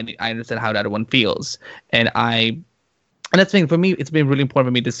it. Now I understand how the other one feels, and that's the thing for me. It's been really important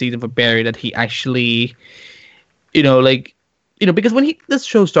for me this season for Barry that he actually, because when this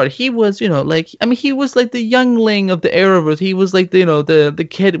show started, he was, he was like the youngling of the Arrowverse. He was like the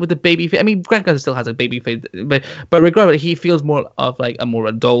kid with the baby face. I mean, Grant Gustin still has a baby face, but regardless, he feels more of like a more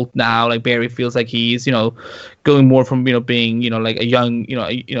adult now. Like Barry feels like he's, going more from being like a young,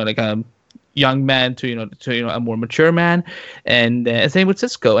 like a young man to a more mature man, and same with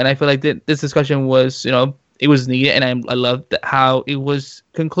Cisco. And I feel like this discussion was it was needed, and I loved how it was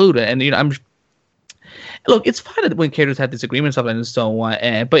concluded. And look, it's fine that when characters have disagreements and so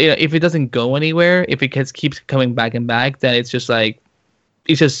on, but if it doesn't go anywhere, if it keeps coming back and back, then it's just like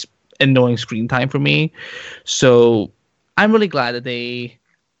it's just annoying screen time for me. So I'm really glad that they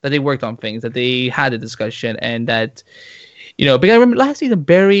worked on things, that they had a discussion, and that because I remember last season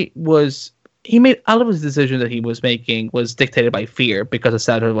Barry he made all of his decisions that he was making was dictated by fear because of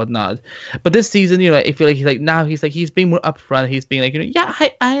Saturn and whatnot. But this season, I feel like he's being more upfront. He's being like,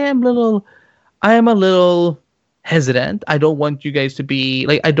 I am a little hesitant. I don't want you guys to be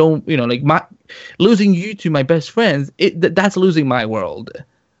like, I don't, my losing you to my best friends. That's losing my world.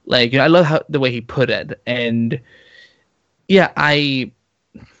 Like, I love the way he put it, and yeah,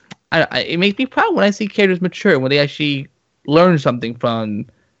 it makes me proud when I see characters mature, when they actually learn something from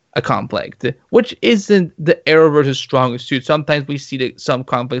a conflict, which isn't the Arrowverse's strongest suit. Sometimes we see some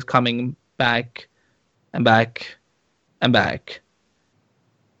conflicts coming back and back and back.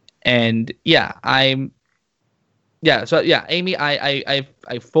 And Amy, I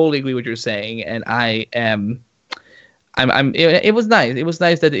fully agree with what you're saying, and it was nice. It was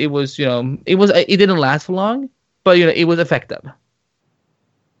nice that it was, it didn't last for long, but it was effective.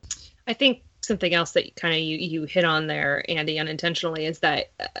 I think something else that kind of you hit on there, Andy, unintentionally, is that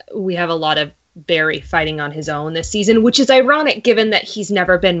we have a lot of Barry fighting on his own this season, which is ironic given that he's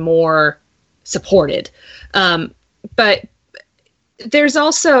never been more supported. But there's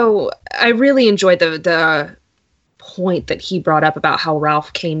also, I really enjoyed the point that he brought up about how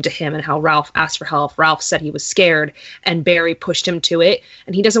Ralph came to him and how Ralph asked for help. Ralph said he was scared, and Barry pushed him to it,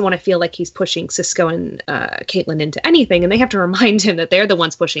 and he doesn't want to feel like he's pushing Cisco and Caitlin into anything, and they have to remind him that they're the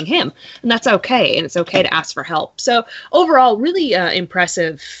ones pushing him, and that's okay, and it's okay to ask for help. So overall, really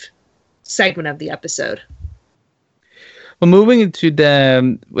impressive segment of the episode. Well, moving into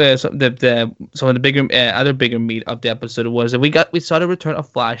some of the bigger other bigger meat of the episode was that we saw the return of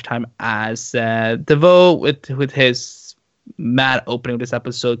Flash Time as DeVoe with his mad opening of this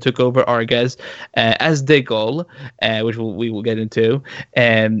episode took over Argus as Diggle, which we will get into.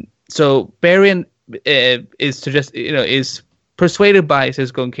 So Barry is persuaded by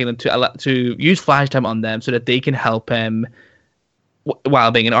Cisco and Caitlin to use Flash Time on them so that they can help him while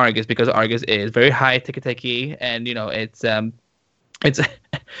being in Argus, because Argus is very high ticky, and it's I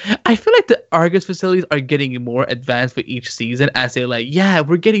feel like the Argus facilities are getting more advanced for each season as they're like,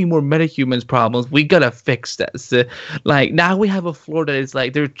 we're getting more metahumans problems, we gotta fix this. Like now we have a floor that is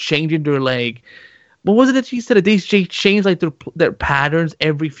like they're changing their like, what was it that she said that they change like their patterns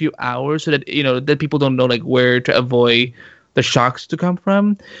every few hours so that that people don't know like where to avoid the shocks to come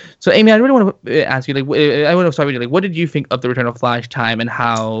from. So Amy, I really want to ask you, I want to start with you, what did you think of the return of Flash Time and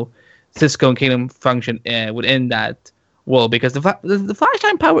how Cisco and Caitlin function within that world? Because the Flash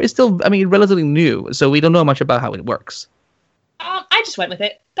Time power is still, relatively new, so we don't know much about how it works. I just went with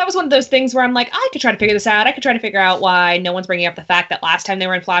it. That was one of those things where I'm like, I could try to figure this out. I could try to figure out why no one's bringing up the fact that last time they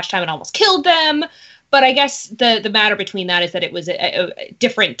were in Flash Time it almost killed them. But I guess the matter between that is that it was a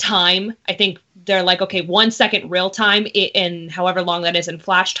different time. I think they're like, okay, 1 second real time in however long that is in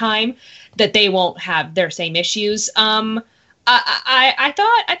Flash Time, that they won't have their same issues. I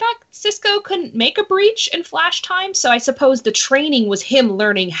thought Cisco couldn't make a breach in Flash Time, so I suppose the training was him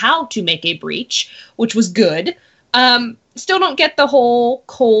learning how to make a breach, which was good. Still don't get the whole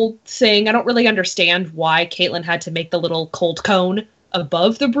cold thing. I don't really understand why Caitlin had to make the little cold cone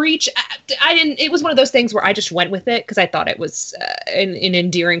above the breach. I didn't. It was one of those things where I just went with it because I thought it was an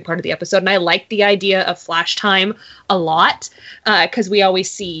endearing part of the episode, and I liked the idea of Flash Time a lot because we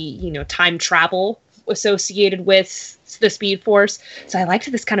always see, time travel associated with the Speed Force. So I liked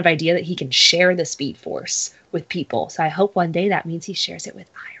this kind of idea that he can share the Speed Force with people. So I hope one day that means he shares it with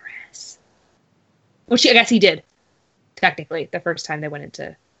Iris, which I guess he did. Technically, the first time they went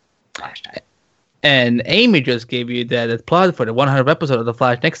into Flash Time. And Amy just gave you the plot for the 100th episode of The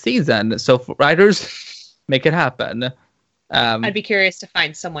Flash next season. So, writers, make it happen. I'd be curious to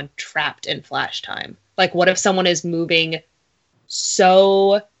find someone trapped in Flash Time. Like, what if someone is moving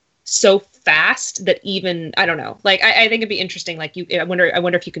so fast that even, I don't know. Like, I think it'd be interesting. Like, I wonder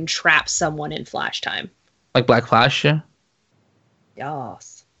if you can trap someone in Flash Time. Like Black Flash?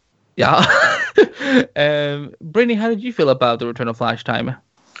 Yes. Yeah. Brittany, how did you feel about the return of Flash Time?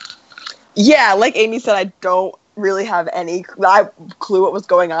 Yeah, like Amy said, I don't really have any clue what was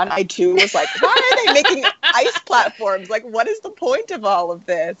going on. I too was like, why are they making ice platforms? Like, what is the point of all of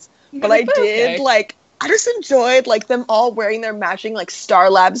this? But I did I just enjoyed them all wearing their matching Star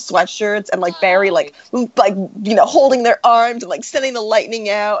Labs sweatshirts and Barry holding their arms and sending the lightning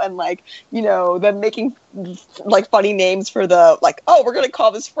out and them making funny names for the we're gonna call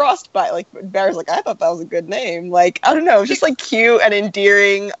this Frostbite. Barry's I thought that was a good name. I don't know, just cute and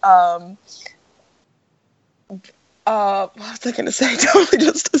endearing. What was I gonna say? Totally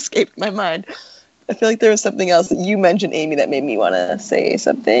just escaped my mind. I feel like there was something else that you mentioned, Amy, that made me want to say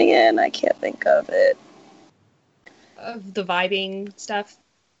something, and I can't think of it. Of the vibing stuff?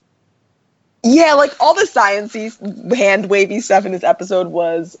 Yeah, all the science-y, hand-wavy stuff in this episode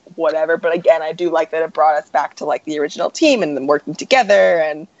was whatever, but again, I do like that it brought us back to, the original team and them working together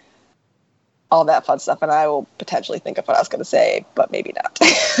and all that fun stuff, and I will potentially think of what I was going to say, but maybe not.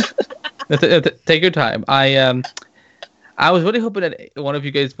 Take your time. I was really hoping that one of you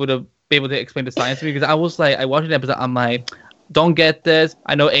guys would have been able to explain the science to me, because I was I watched an episode, I'm like, don't get this.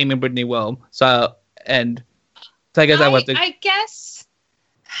 I know Amy and Brittany will. So I guess I guess,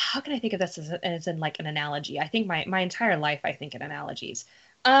 how can I think of this as in an analogy? I think my entire life I think in analogies.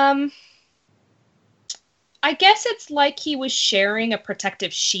 I guess it's like he was sharing a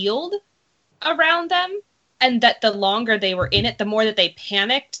protective shield around them, and that the longer they were in it, the more that they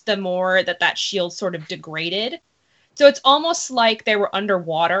panicked, the more that shield sort of degraded. So it's almost like they were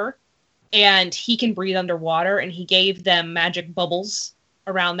underwater, and he can breathe underwater, and he gave them magic bubbles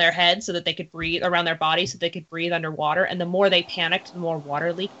around their head so that they could breathe, around their body so they could breathe underwater, and the more they panicked, the more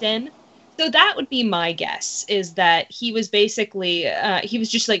water leaked in. So that would be my guess, is that he was basically he was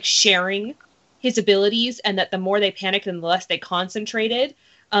just sharing his abilities, and that the more they panicked and the less they concentrated,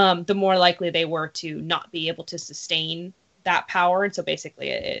 the more likely they were to not be able to sustain that power, and so basically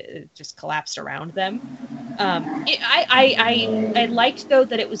it just collapsed around them. I liked though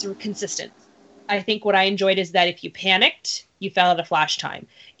that it was consistent. I think what I enjoyed is that if you panicked, you fell out of Flash Time.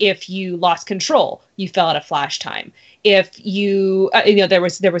 If you lost control, you fell out of Flash Time. If you, there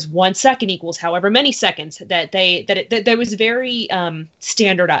was 1 second equals however many seconds, that was very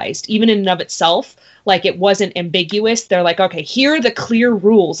standardized, even in and of itself. It wasn't ambiguous. They're okay, here are the clear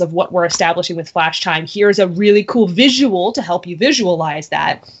rules of what we're establishing with Flash Time. Here's a really cool visual to help you visualize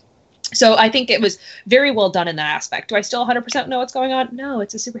that. So I think it was very well done in that aspect. Do I still 100% know what's going on? No,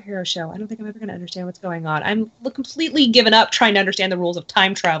 it's a superhero show. I don't think I'm ever going to understand what's going on. I'm completely given up trying to understand the rules of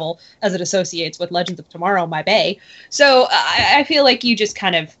time travel as it associates with Legends of Tomorrow, my bae. So I feel like you just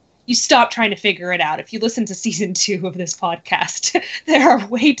you stop trying to figure it out. If you listen to season 2 of this podcast, there are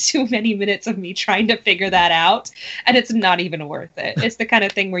way too many minutes of me trying to figure that out, and it's not even worth it. It's the kind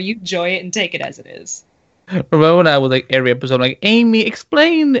of thing where you enjoy it and take it as it is. Remember when I was every episode, Amy,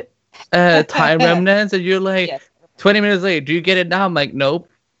 explain time remnants, and you're yes. 20 minutes later, do you get it now? I'm like, nope.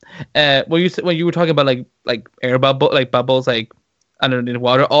 When you were talking about air bubbles underneath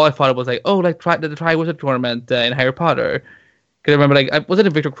water, all I thought it was the Triwizard Tournament in Harry Potter. Because I remember was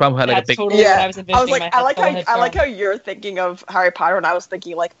it Victor Crumb who had a big totally yeah. I was envisioning I like how you're thinking of Harry Potter, and I was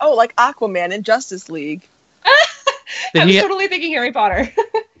thinking Aquaman in Justice League. I was totally thinking Harry Potter.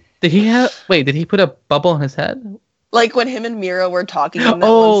 Did he put a bubble on his head? Like when him and Mira were talking in that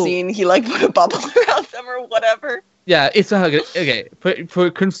one scene, he like put a bubble around them or whatever. Yeah, it's not good. Okay,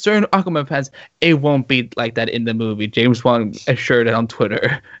 for concerned Aquaman fans, it won't be like that in the movie. James Wan assured it on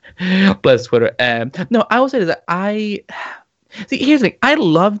Twitter. Bless Twitter. No, I will say that see. Here's the thing. I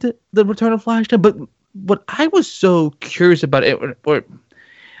loved the Return of Flash, but what I was so curious about it, or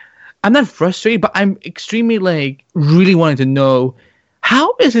I'm not frustrated, but I'm extremely like really wanting to know.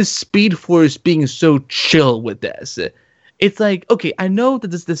 How is his Speed Force being so chill with this? It's like, okay, I know that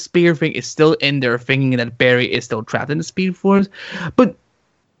the spear thing is still in there, thinking that Barry is still trapped in the Speed Force, but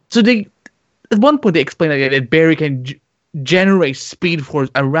so they at one point they explain that Barry can generate Speed Force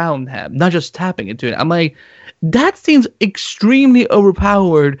around him, not just tapping into it. I'm like, that seems extremely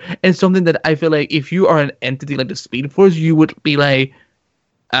overpowered, and something that I feel like if you are an entity like the Speed Force, you would be like,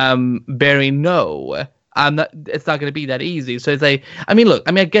 Barry, no. It's not going to be that easy. So it's like, I mean, look,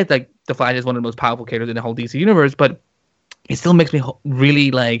 I get like the Flash is one of the most powerful characters in the whole DC universe, but it still makes me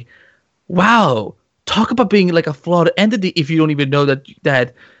really like, wow, talk about being like a flawed entity if you don't even know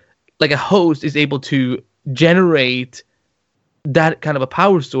that like a host is able to generate that kind of a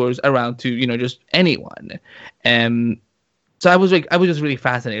power source around to, just anyone. So I was just really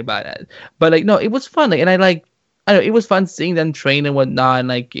fascinated by that. But like, no, it was fun. Like, and I know it was fun seeing them train and whatnot. And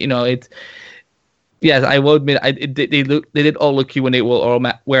like, it's. Yes, I will admit, they did all look cute when they were all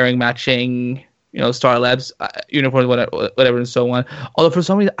wearing matching, Star Labs uniforms, whatever, and so on. Although for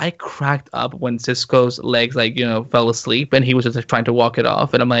some reason, I cracked up when Cisco's legs, fell asleep, and he was just like, trying to walk it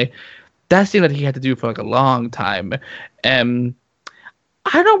off, and I'm like, that's the thing that he had to do for like a long time. I don't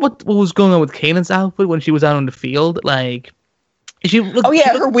know what was going on with Kaylin's outfit when she was out on the field, like.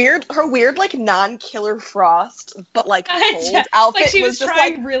 Her weird like non-Killer Frost, but like cold outfit. Like she was just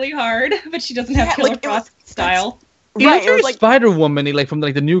trying like, really hard, but she doesn't have Killer Frost style. Right, it was like Spider-Woman, like from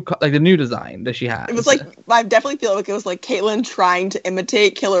like the new design that she had. It was like, I definitely feel like it was like Caitlin trying to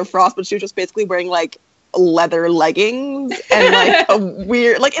imitate Killer Frost, but she was just basically wearing like leather leggings and like a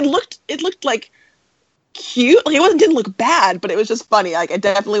weird, like it looked like cute. Like it didn't look bad, but it was just funny. Like I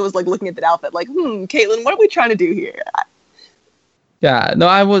definitely was like looking at that outfit, like, Caitlin, what are we trying to do here? Yeah, no,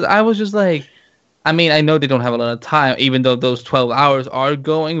 I was just like, I mean, I know they don't have a lot of time, even though those 12 hours are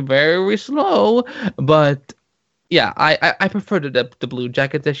going very slow. But yeah, I prefer the blue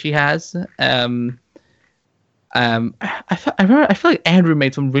jacket that she has. I feel like Andrew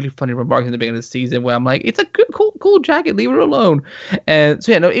made some really funny remarks in the beginning of the season where I'm like, it's a good, cool jacket, leave her alone. And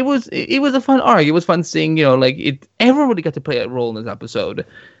so yeah, no, it was a fun arc. It was fun seeing, everyone really got to play a role in this episode,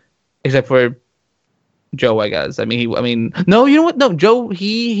 except for Joe, I guess. No, you know what? No, Joe,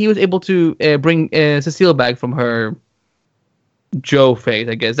 he was able to bring Cecile back from her Joe phase,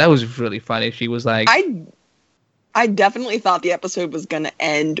 I guess. That was really funny. She was like... I definitely thought the episode was going to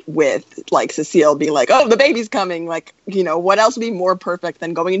end with, like, Cecile being like, oh, the baby's coming. Like, what else would be more perfect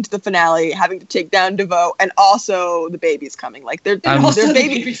than going into the finale, having to take down DeVoe, and also the baby's coming. Like, their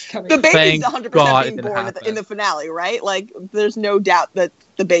baby's coming. The baby's 100% being born in the finale, right? Like, there's no doubt that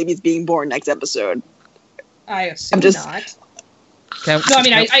the baby's being born next episode. I assume not.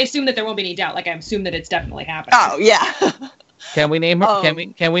 I assume that there won't be any doubt. Like, I assume that it's definitely happening. Oh, yeah. Can we name her?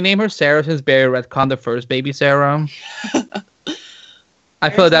 Can we name her Sarah since Barry retconned the first baby Sarah? I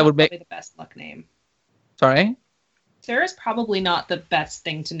feel like that would make the best luck name. Sorry? Sarah's probably not the best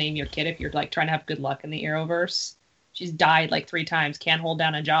thing to name your kid if you're like trying to have good luck in the Arrowverse. She's died like 3 times, can't hold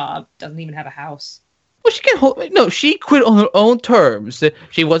down a job, doesn't even have a house. Well, she can't no, she quit on her own terms.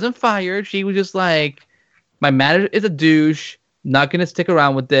 She wasn't fired. She was just like, my manager is a douche. Not gonna stick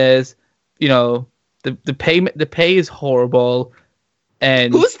around with this. The pay is horrible.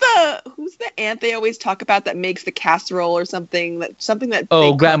 And who's the aunt they always talk about that makes the casserole or something that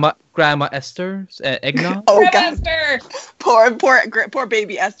Grandma Esther's eggnog. Oh, Grandma Esther. Poor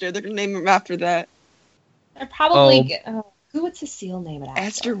baby Esther. They're gonna name him after that. They're probably who would Cecile name it after?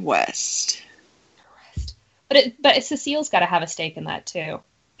 Esther West. But Cecile's got to have a stake in that too.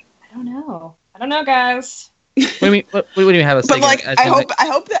 I don't know, guys. What do you mean? What do you have a stake? But like, I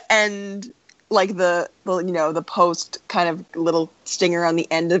hope the end, like the post kind of little stinger on the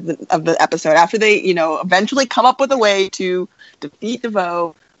end of the episode after they eventually come up with a way to defeat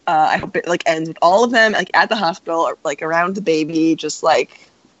DeVoe. I hope it like ends with all of them like at the hospital or like around the baby, just like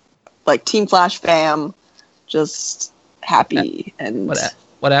Team Flash fam, just happy and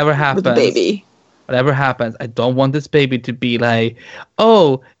whatever happens with the baby. Whatever happens, I don't want this baby to be like,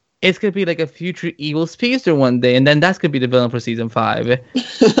 oh, it's gonna be like a future evil speedster one day, and then that's gonna be the villain for season 5.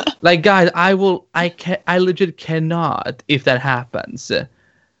 Like, guys, I legit cannot if that happens.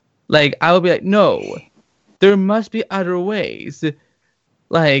 Like, I will be like, no, there must be other ways.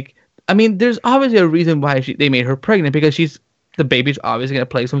 Like, I mean, there's obviously a reason why they made her pregnant, because the baby's obviously going to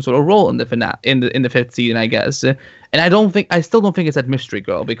play some sort of role in the finale, in the fifth season, I guess. And I still don't think it's that Mystery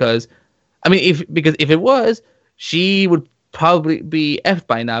Girl, because, I mean, if it was, she would probably be effed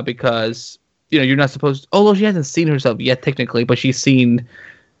by now, because, you know, you're not supposed, although she hasn't seen herself yet technically, but she's seen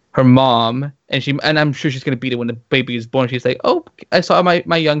her mom, and I'm sure she's going to beat it when the baby is born. She's like, oh, I saw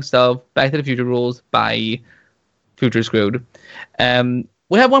my young self, Back to the Future rules, bye, future screwed.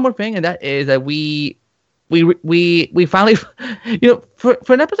 We have one more thing, and that is that we finally, you know, for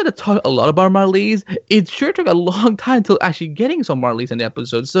an episode that talked a lot about Marlize, it sure took a long time until actually getting some Marlize in the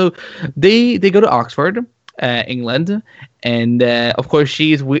episode. So they go to Oxford, England, and of course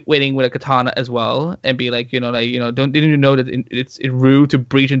she's waiting with a katana as well, and be like, didn't you know that it's rude to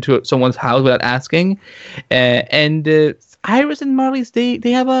breach into someone's house without asking? And Iris and Marlize,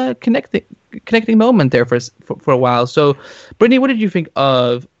 they have a connecting moment there for a while. So, Brittany, what did you think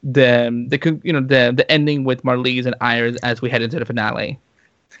of the ending with Marlize and Iris as we head into the finale?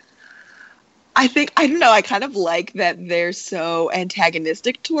 I don't know. I kind of like that they're so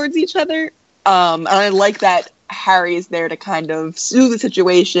antagonistic towards each other. And I like that Harry is there to kind of soothe the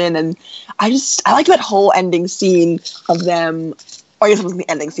situation. And I like that whole ending scene of them, or I guess it wasn't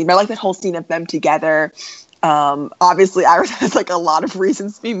the ending scene, but I like that whole scene of them together. Obviously Iris has like a lot of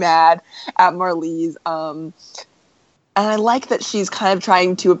reasons to be mad at Marlize. And I like that she's kind of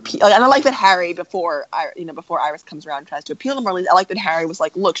trying to appeal. And I like that Harry, before Iris comes around, tries to appeal to Marlize. I like that Harry was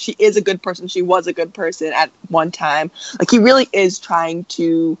like, look, she is a good person. She was a good person at one time. Like, he really is trying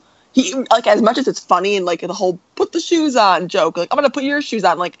to, as much as it's funny and like the whole put the shoes on joke, like, I'm going to put your shoes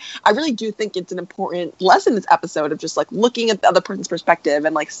on. Like, I really do think it's an important lesson in this episode of just like looking at the other person's perspective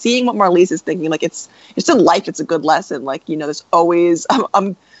and like seeing what Marlize is thinking. Like, it's in life, it's a good lesson. Like, there's always,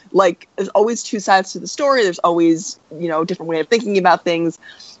 there's always two sides to the story. There's always, different way of thinking about things.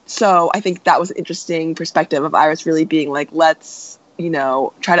 So I think that was an interesting perspective of Iris really being like, let's,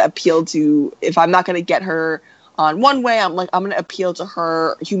 try to appeal to, if I'm not going to get her on one way, I'm going to appeal to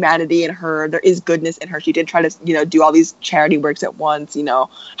her humanity and there is goodness in her. She did try to, do all these charity works at once,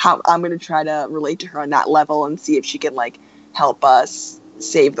 how I'm going to try to relate to her on that level and see if she can like help us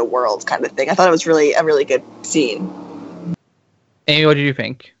save the world kind of thing. I thought it was really a really good scene. Amy, what did you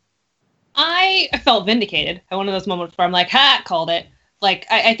think? I felt vindicated at one of those moments where I'm like, called it. Like,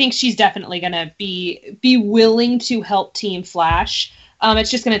 I think she's definitely going to be willing to help Team Flash.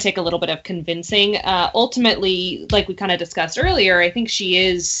 It's just going to take a little bit of convincing. Ultimately, like we kind of discussed earlier, I think she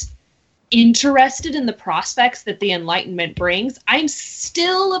is interested in the prospects that the Enlightenment brings. I'm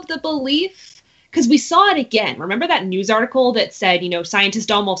still of the belief, because we saw it again. Remember that news article that said,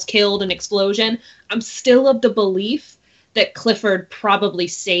 scientist almost killed an explosion? I'm still of the belief that Clifford probably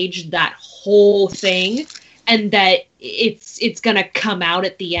staged that whole thing, and that it's going to come out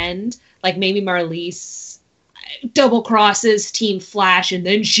at the end. Like, maybe Marlize double crosses Team Flash, and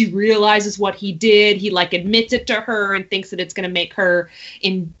then she realizes what he did. He like admits it to her and thinks that it's going to make her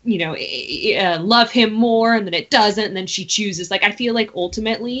love him more, and then it doesn't, and then she chooses. Like, I feel like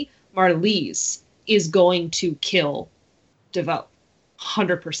ultimately Marlize is going to kill DeVoe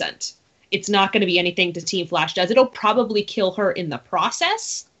 100%. It's not going to be anything to Team Flash does. It'll probably kill her in the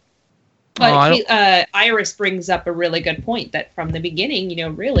process. But Iris brings up a really good point that from the beginning,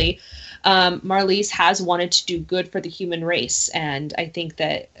 really, Marlize has wanted to do good for the human race. And I think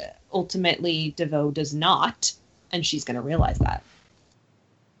that ultimately DeVoe does not. And she's going to realize that.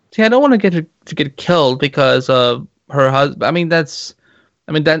 See, I don't want to get killed because of her husband. That's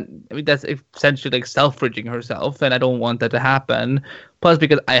essentially like self-bridging herself, and I don't want that to happen. Plus,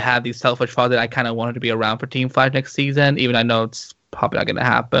 because I have these selfish thoughts that I kind of wanted to be around for Team Flash next season, even I know it's probably not going to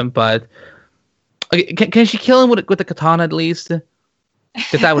happen. But okay, can she kill him with the katana at least?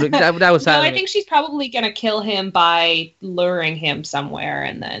 Because that was No, I think she's probably going to kill him by luring him somewhere,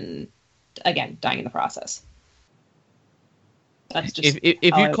 and then again dying in the process. That's just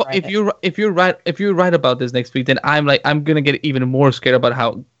if you're right about this next week, then I'm gonna get even more scared about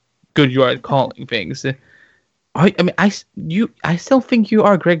how good you are at calling things. I still think you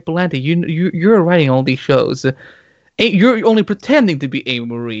are Greg Berlanti. You're writing all these shows. You're only pretending to be Amy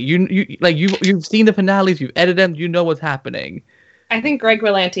Marie. You've seen the finales, you've edited them, you know what's happening. I think Greg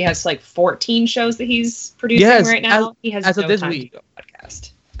Berlanti has like 14 shows that he's producing right now. He has no time to do a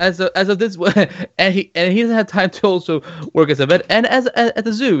podcast. As of this, and he doesn't have time to also work as a vet and at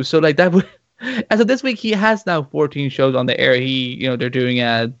the zoo. So like that would, as of this week, he has now 14 shows on the air. They're doing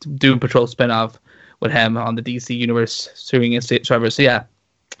a Doom Patrol spinoff with him on the DC universe, suing and Trevor. So yeah,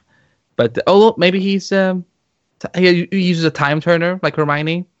 but maybe he uses a time turner like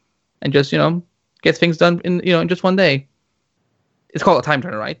Hermione, and just gets things done in just one day. It's called a time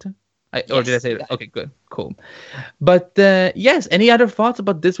turner, right? Or did I Yes, say you it? got it. Okay, good, cool. But yes, any other thoughts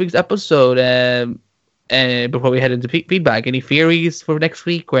about this week's episode? Before we head into feedback, any theories for next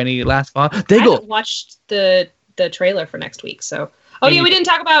week or any last thoughts? I Diggle. haven't watched the trailer for next week, so. Oh Me yeah, we neither. didn't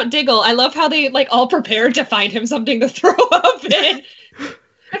talk about Diggle. I love how they like all prepared to find him something to throw up in.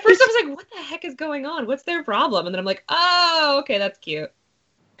 At first, I was like, "What the heck is going on? What's their problem?" And then I'm like, "Oh, okay, that's cute."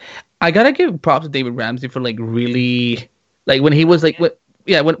 I gotta give props to David Ramsey for like really like when he was like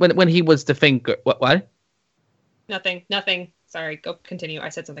when he was the thinker. What? Nothing. Sorry, go continue. I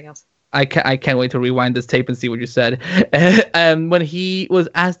said something else. I can't wait to rewind this tape and see what you said. When he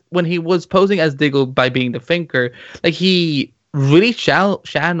was posing as Diggle by being the thinker, like he really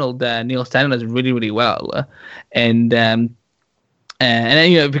channeled Neil Stannard really really well, and then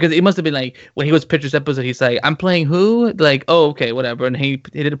because it must have been like when he was pitched this episode, he's like, "I'm playing who?" Like, "Oh, okay, whatever," and he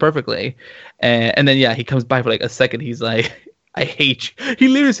did it perfectly. And then he comes by for like a second. He's like, "I hate you." He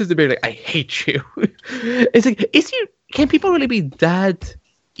literally says to me like, "I hate you." It's like, can people really be that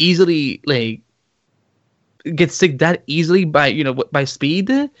easily like get sick that easily by by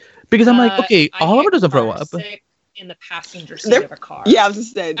speed? Because I'm like, okay, I Oliver get doesn't throw up. sick in the passenger seat They're- of a car. Yeah, I was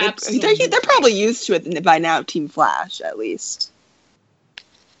just saying. Absolutely. They're probably used to it by now, Team Flash, at least.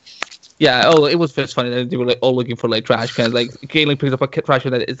 Yeah, it was just funny that they were like all looking for like trash cans. Like Caitlin picks up a trash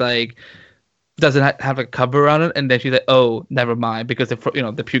can that is like doesn't have a cover on it, and then she's like, "Oh, never mind," because the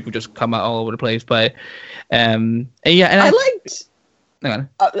puke would just come out all over the place. But and I liked. hang on.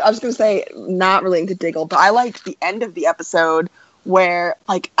 I was going to say, not relating to Diggle, but I liked the end of the episode where,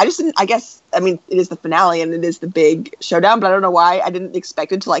 like, I just didn't. I guess, I mean, it is the finale and it is the big showdown, but I don't know why I didn't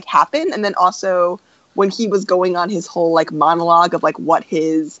expect it to like happen. And then also when he was going on his whole like monologue of like what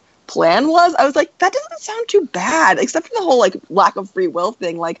his plan was, I was like, that doesn't sound too bad, except for the whole like lack of free will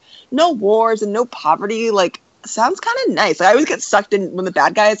thing. Like, no wars and no poverty, like, sounds kind of nice. Like, I always get sucked in when the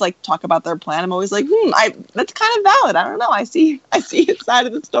bad guys like talk about their plan. I'm always like, that's kind of valid. I don't know, I see his side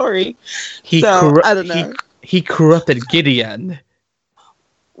of the story. I don't know. He corrupted Gideon.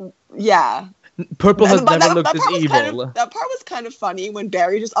 Yeah. Purple has And never looked as part was evil. that part was kind of funny when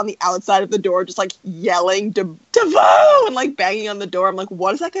Barry just on the outside of the door just like yelling DeVoe and like banging on the door. I'm like,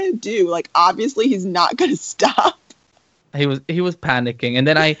 what is that gonna do? Like, obviously he's not gonna stop. He was panicking, and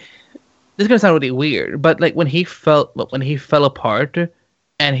then this is gonna sound really weird, but like when he fell apart,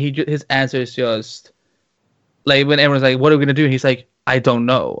 and his answer is just like when everyone's like, "What are we gonna do?" And he's like, "I don't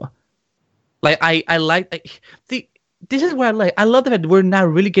know." Like this is where I love the fact that we're now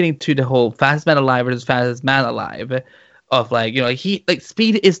really getting to the whole fastest man alive versus fastest man alive of like, he like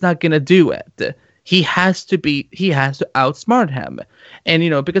Speed is not gonna do it. He has to outsmart him,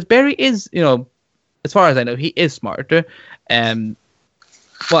 and because Barry is as far as I know he is smarter.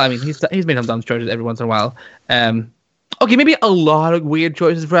 Well, I mean he's made some dumb choices every once in a while. Okay, maybe a lot of weird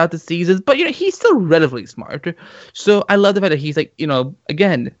choices throughout the seasons, but he's still relatively smart. So I love the fact that he's like,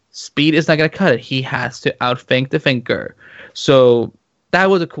 again, Speed is not gonna cut it. He has to outthink the thinker. So that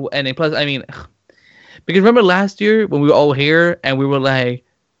was a cool ending. Plus, I mean, because remember last year when we were all here and we were like,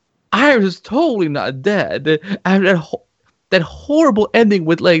 Iris is totally not dead. And that horrible ending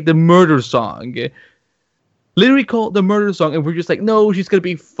with like the murder song. Literally called the murder song, and we're just like, no, she's gonna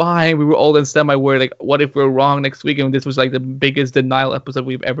be fine. We were all then semi-worried, like, what if we're wrong next week? And this was like the biggest denial episode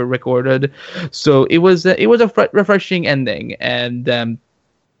we've ever recorded. So it was a refreshing ending, and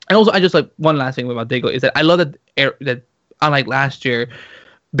also I just like one last thing about Diggle is that I love that unlike last year,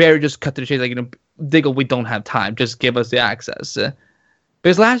 Barry just cut to the chase, like, Diggle, we don't have time, just give us the access.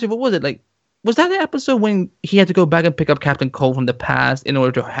 Because last year, what was it like? Was that the episode when he had to go back and pick up Captain Cole from the past in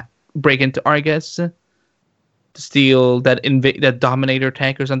order to break into Argus? To steal that Dominator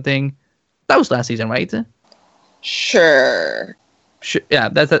tank or something. That was last season, right? Sure. Yeah,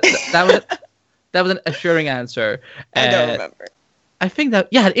 that was an assuring answer. I don't remember. I think that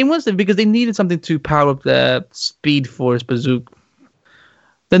it was because they needed something to power up the Speed Force bazooka.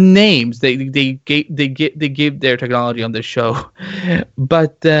 The names they give their technology on the show,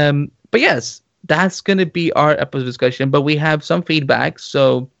 but yes, that's gonna be our episode discussion. But we have some feedback,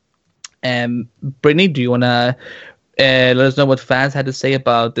 so. Brittany, do you want to let us know what fans had to say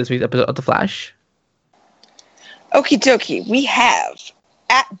about this week's episode of The Flash? Okie dokie. We have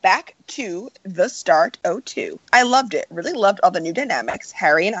back to the start 02. I loved it. Really loved all the new dynamics.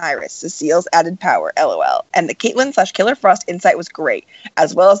 Harry and Iris. Cecile's added power. LOL. And the Caitlin/Killer Frost insight was great,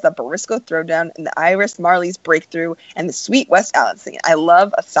 as well as the Barisco throwdown and the Iris Marley's breakthrough and the sweet West Allen singing. I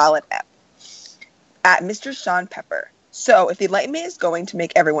love a solid F. At Mr. Sean Pepper. So, if the Enlightenment is going to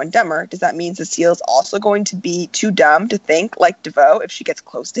make everyone dumber, does that mean Cecile's also going to be too dumb to think like DeVoe if she gets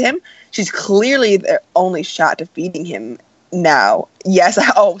close to him? She's clearly their only shot defeating him now. Yes.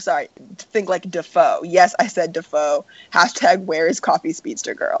 Oh, sorry. Think like Defoe. Yes, I said Defoe. Hashtag where is Coffee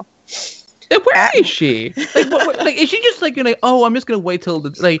Speedster Girl? Like, where is she? Like, like, is she just like, you're like, oh, I'm just gonna wait till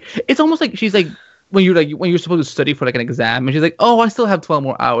the, like, it's almost like she's like when you're supposed to study for like an exam, and she's like, oh, I still have 12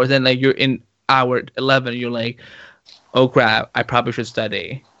 more hours, and like you're in hour 11, you're like, oh crap, I probably should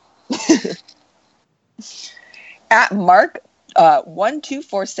study. At Mark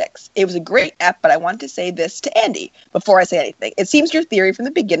 1246. It was a great ep, but I want to say this to Andy before I say anything. It seems your theory from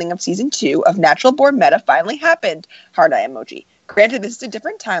the beginning of season 2 of natural born meta finally happened. Heart eye emoji. Granted, this is a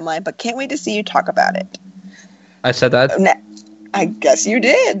different timeline, but can't wait to see you talk about it. I said that. I guess you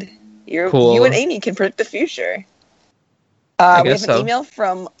did. Cool. You and Amy can predict the future. We have an email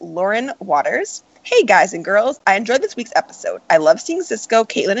from Lauren Waters. Hey guys and girls, I enjoyed this week's episode. I love seeing Cisco,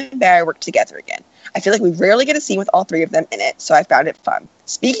 Caitlin, and Barry work together again. I feel like we rarely get a scene with all three of them in it, so I found it fun.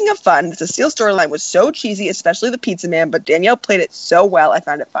 Speaking of fun, the Cecile storyline was so cheesy, especially the pizza man, but Danielle played it so well, I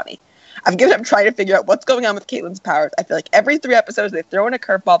found it funny. I've given up trying to figure out what's going on with Caitlin's powers. I feel like every 3 episodes they throw in a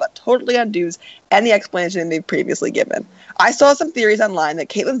curveball that totally undoes any explanation they've previously given. I saw some theories online that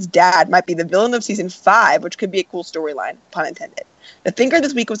Caitlin's dad might be the villain of season 5, which could be a cool storyline, pun intended. The Thinker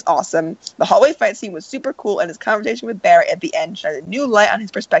this week was awesome. The hallway fight scene was super cool, and his conversation with Barrett at the end shined a new light on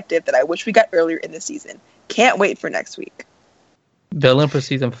his perspective that I wish we got earlier in the season. Can't wait for next week. Villain for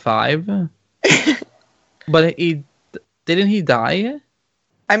season 5? But didn't he die?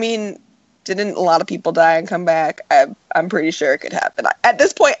 I mean, didn't a lot of people die and come back? I'm pretty sure it could happen. At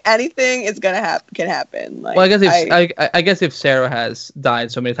this point, anything is gonna can happen. Like, well, I guess if Sarah has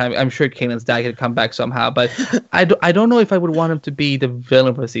died so many times, I'm sure Caitlin's dad could come back somehow. But I don't know if I would want him to be the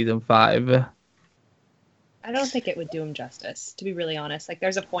villain for season 5. I don't think it would do him justice, to be really honest. Like,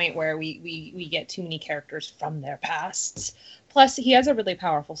 there's a point where we get too many characters from their pasts. Plus, he has a really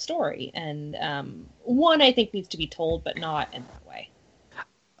powerful story, and one I think needs to be told, but not in that way.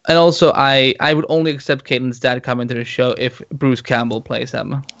 And also, I would only accept Caitlin's dad coming to the show if Bruce Campbell plays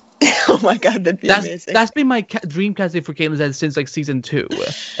him. Oh my god, that'd be amazing. That's been my dream casting for Caitlin's dad since like season 2.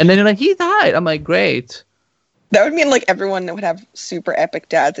 And then you're like, he died. I'm like, great. That would mean like everyone would have super epic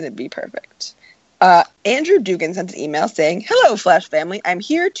dads, and it'd be perfect. Andrew Dugan sent an email saying, "Hello, Flash family. I'm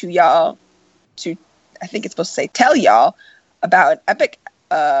here to I think it's supposed to say tell y'all about an epic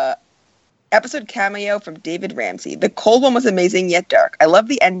episode cameo from David Ramsey. The cold one was amazing yet dark. I love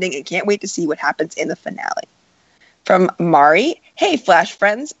the ending and can't wait to see what happens in the finale." From Mari, "Hey Flash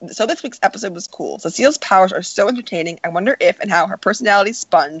friends, so this week's episode was cool. Cecile's powers are so entertaining. I wonder if and how her personality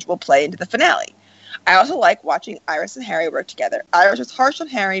sponge will play into the finale. I also like watching Iris and Harry work together. Iris was harsh on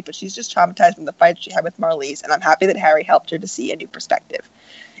Harry, but she's just traumatized from the fight she had with Marlize, and I'm happy that Harry helped her to see a new perspective.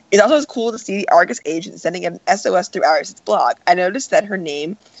 It also was cool to see the Argus agent sending an SOS through Iris' blog. I noticed that her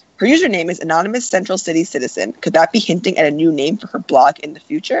username is Anonymous Central City Citizen. Could that be hinting at a new name for her blog in the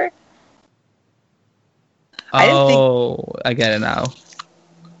future?" I get it now.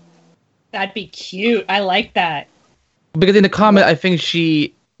 That'd be cute. I like that. Because in the comment, I think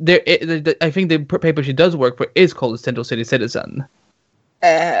I think the paper she does work for is called Central City Citizen.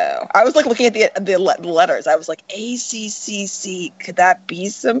 Oh, I was like looking at the letters. I was like, ACCC. Could that be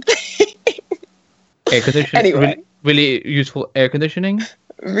something? Air conditioning. Anyway, really useful air conditioning.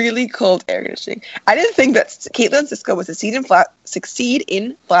 Really cold air conditioning. I didn't think that Caitlin and Cisco would succeed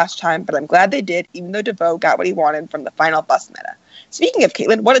in Flash time, but I'm glad they did, even though DeVoe got what he wanted from the final bus meta. Speaking of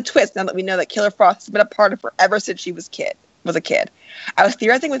Caitlin, what a twist now that we know that Killer Frost has been a part of her ever since she was a kid. I was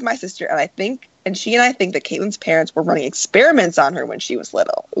theorizing with my sister, and she and I think that Caitlin's parents were running experiments on her when she was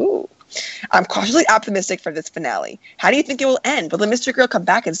little. Ooh. I'm cautiously optimistic for this finale. How do you think it will end? Will the Mystery Girl come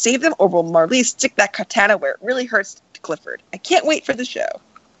back and save them, or will Marlize stick that katana where it really hurts to Clifford? I can't wait for the show.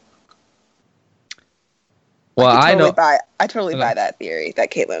 Well, I totally buy that theory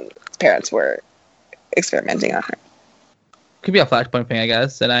that Caitlin's parents were experimenting on her. Could be a Flashpoint thing, I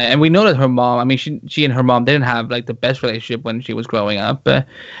guess. And we know that her mom, I mean, she and her mom didn't have like the best relationship when she was growing up,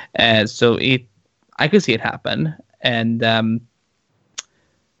 and so I could see it happen. And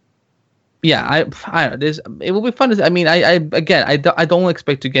yeah, I don't know. It will be fun. I mean, I don't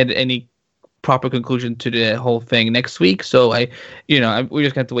expect to get any proper conclusion to the whole thing next week. So we're just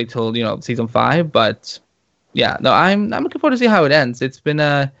gonna have to wait till season 5. But yeah, no, I'm looking forward to see how it ends. It's been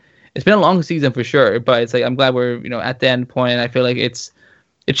a long season for sure, but it's like I'm glad we're at the end point. I feel like it's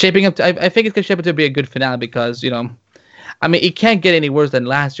shaping up to, I think it's gonna shape up to be a good finale because I mean, it can't get any worse than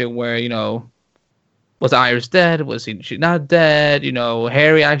last year where was Iris dead? Was she not dead?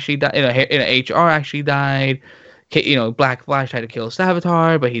 Harry actually died. HR actually died. Black Flash tried to kill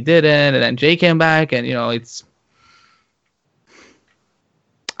Savitar, but he didn't, and then Jay came back, and it's.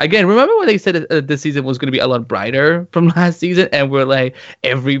 Again, remember when they said that this season was going to be a lot brighter from last season, and we're like,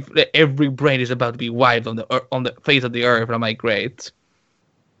 every brain is about to be wiped on the face of the earth, and I'm like, great.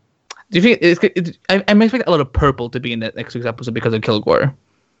 Do you think I'm expecting a lot of purple to be in the next week's episode because of Kilgore?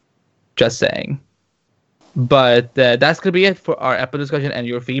 Just saying. But that's going to be it for our episode discussion and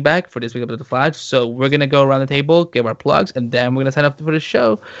your feedback for this week's episode of The Flash. So we're going to go around the table, give our plugs, and then we're going to sign up for the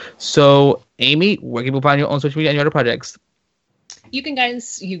show. So, Amy, where can people find you on social media and your other projects? You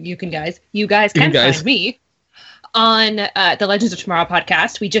guys can find me on the Legends of Tomorrow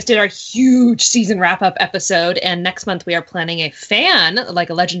podcast. We just did our huge season wrap-up episode, and next month we are planning a like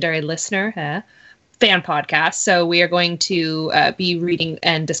a legendary listener, fan podcast. So we are going to be reading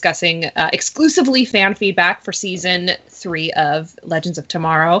and discussing exclusively fan feedback for season 3 of Legends of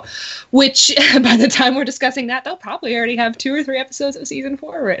Tomorrow, which by the time we're discussing that, they'll probably already have 2 or 3 episodes of season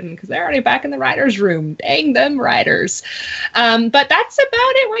 4 written because they're already back in the writer's room. Dang them writers. But that's about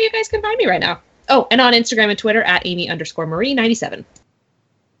it where you guys can find me right now. Oh, and on Instagram and Twitter at Amy_Marie97.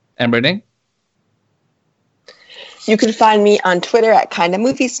 And Brittany? You can find me on Twitter at Kinda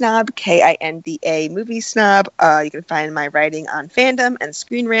Movie Snob, KINDA Movie Snob. You can find my writing on Fandom and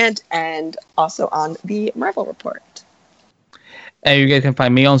Screen Rant, and also on the Marvel Report. And you guys can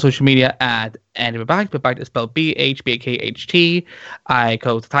find me on social media at Andy Babak. Babak is spelled BHBAKHT. I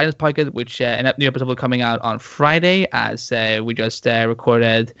co-host the Titans podcast, which a new episode will be coming out on Friday, as we just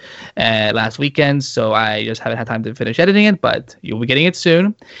recorded last weekend. So I just haven't had time to finish editing it, but you'll be getting it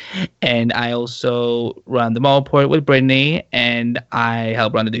soon. And I also run the Mall Report with Brittany, and I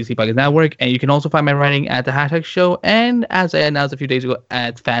help run the DC Podcast Network. And you can also find my writing at the Hashtag Show, and as I announced a few days ago,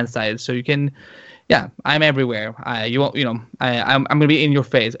 at Fanside. So you can. Yeah, I'm everywhere. I'm gonna be in your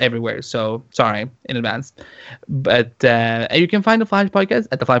face everywhere. So sorry in advance, but you can find the Flash podcast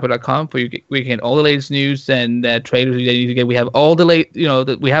at theflashpod.com where we get all the latest news and trailers you need to get. We have all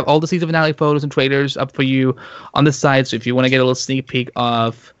the we have all the season finale photos and trailers up for you on the site. So if you want to get a little sneak peek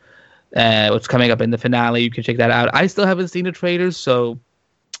of what's coming up in the finale, you can check that out. I still haven't seen the trailers, so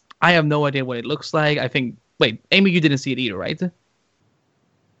I have no idea what it looks like. Wait, Amy, you didn't see it either, right?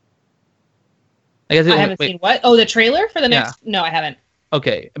 I haven't seen what? Oh, the trailer for the next? Yeah. No, I haven't.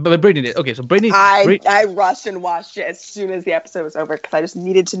 Okay, but Brittany did. Okay, so Brittany... I rushed and watched it as soon as the episode was over because I just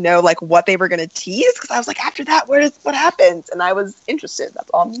needed to know like what they were going to tease because I was like, after that, what happens? And I was interested. That's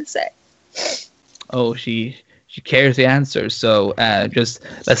all I'm going to say. Oh, she cares the answers. So just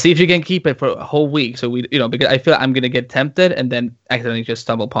let's see if you can keep it for a whole week. So because I feel I'm gonna get tempted and then accidentally just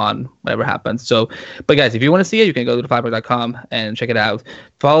stumble upon whatever happens. So, but guys, if you want to see it, you can go to theflashpod.com and check it out.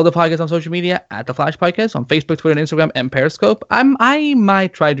 Follow the podcast on social media at the Flash Podcast on Facebook, Twitter, and Instagram, and Periscope. I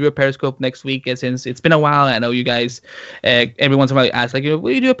might try to do a Periscope next week since it's been a while. I know you guys every once in a while ask like,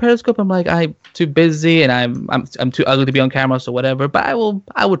 will you do a Periscope? I'm like, I'm too busy and I'm too ugly to be on camera, so whatever. But I will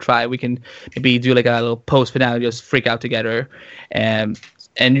try. We can maybe do like a little post finale. Just freak out together, and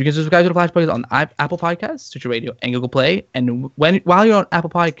you can subscribe to the Flash Podcast on Apple Podcasts, Stitcher Radio, and Google Play. And while you're on Apple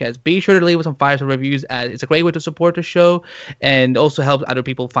Podcasts, be sure to leave us some 5-star reviews, as it's a great way to support the show and also helps other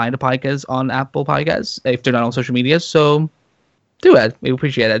people find the podcast on Apple Podcasts if they're not on social media. So do it. We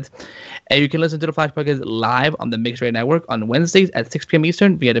appreciate it. And you can listen to the Flash Podcast live on the Mixed Radio Network on Wednesdays at 6 p.m.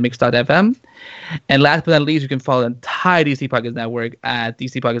 Eastern via the Mix.fm. And last but not least, you can follow the entire DC Podcast Network at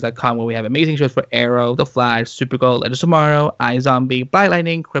DCPodcast.com, where we have amazing shows for Arrow, The Flash, Supergirl, Legends of Tomorrow, iZombie, Black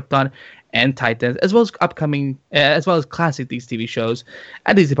Lightning, Krypton, and Titans, as well as classic DC TV shows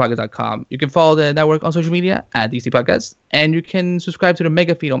at DCPodcast.com. You can follow the network on social media at DC Podcasts, and you can subscribe to the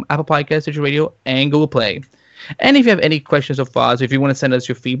Mega Feed on Apple Podcasts, Stitcher Radio, and Google Play. And if you have any questions or thoughts, if you want to send us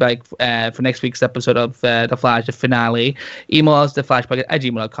your feedback for next week's episode of The Flash, the finale, email us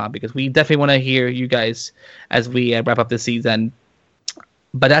theflashpodcast@gmail.com because we definitely want to hear you guys as we wrap up the season.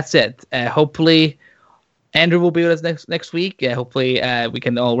 But that's it. Hopefully, Andrew will be with us next week. Hopefully, we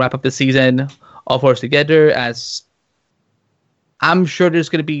can all wrap up the season all four together, as I'm sure there's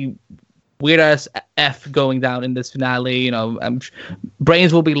going to be weird ass F going down in this finale.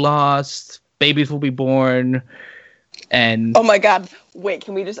 Brains will be lost. Babies will be born, and oh my god! Wait,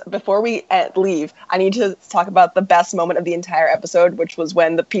 can we just before we leave? I need to talk about the best moment of the entire episode, which was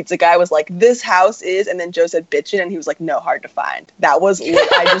when the pizza guy was like, "This house is," and then Joe said, "Bitchin'," and he was like, "No, hard to find." That was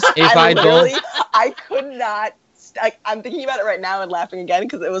I could not. I'm thinking about it right now and laughing again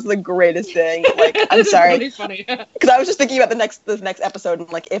because it was the greatest thing. Like, I'm sorry, really funny. Because I was just thinking about this next episode and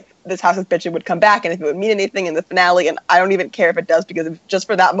like if this house is bitchin' would come back and if it would mean anything in the finale, and I don't even care if it does because just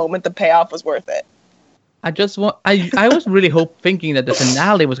for that moment the payoff was worth it. I was really thinking that the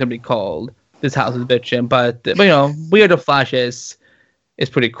finale was going to be called "This House is Bitchin'," but We Are the Flash is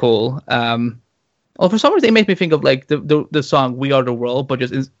pretty cool. Oh, for some reason, it makes me think of like the song "We Are the World," but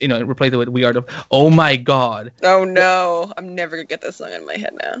just replace it with "We Are the." Oh my God! Oh no, I'm never gonna get this song in my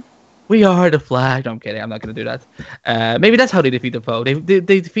head now. We are the Flash. No, I'm kidding. I'm not gonna do that. Maybe that's how they defeat the foe. They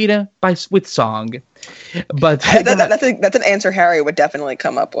defeat him with song. But that's an answer Harry would definitely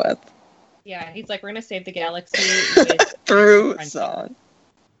come up with. Yeah, he's like, we're gonna save the galaxy with through song.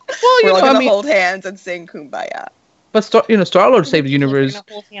 Well, we're all gonna hold hands and sing "Kumbaya." But Star-Lord saved the universe. We're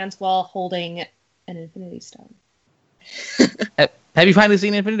gonna hold hands while holding an Infinity Stone. Have you finally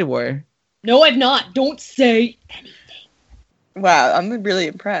seen Infinity War? No, I've not. Don't say anything. Wow, I'm really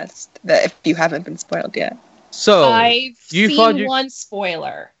impressed that if you haven't been spoiled yet. So I've seen one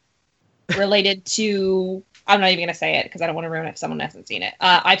spoiler related to. I'm not even gonna say it because I don't want to ruin it if someone hasn't seen it.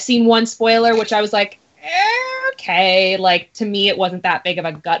 I've seen one spoiler which I was like, okay, like to me it wasn't that big of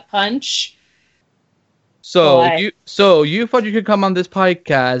a gut punch. So you thought you could come on this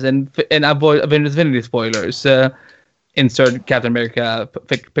podcast and avoid Avengers Infinity spoilers. Insert Captain America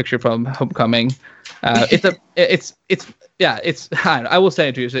picture from Homecoming. I will send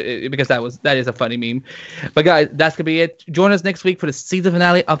it to you because that is a funny meme. But guys, that's gonna be it. Join us next week for the season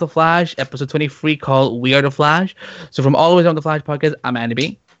finale of The Flash, episode 23, called "We Are the Flash." So from all the way on the Flash podcast, I'm Andy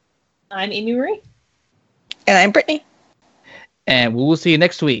B. I'm Amy Marie. And I'm Brittany. And we will see you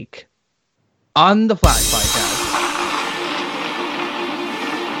next week on the Flash podcast.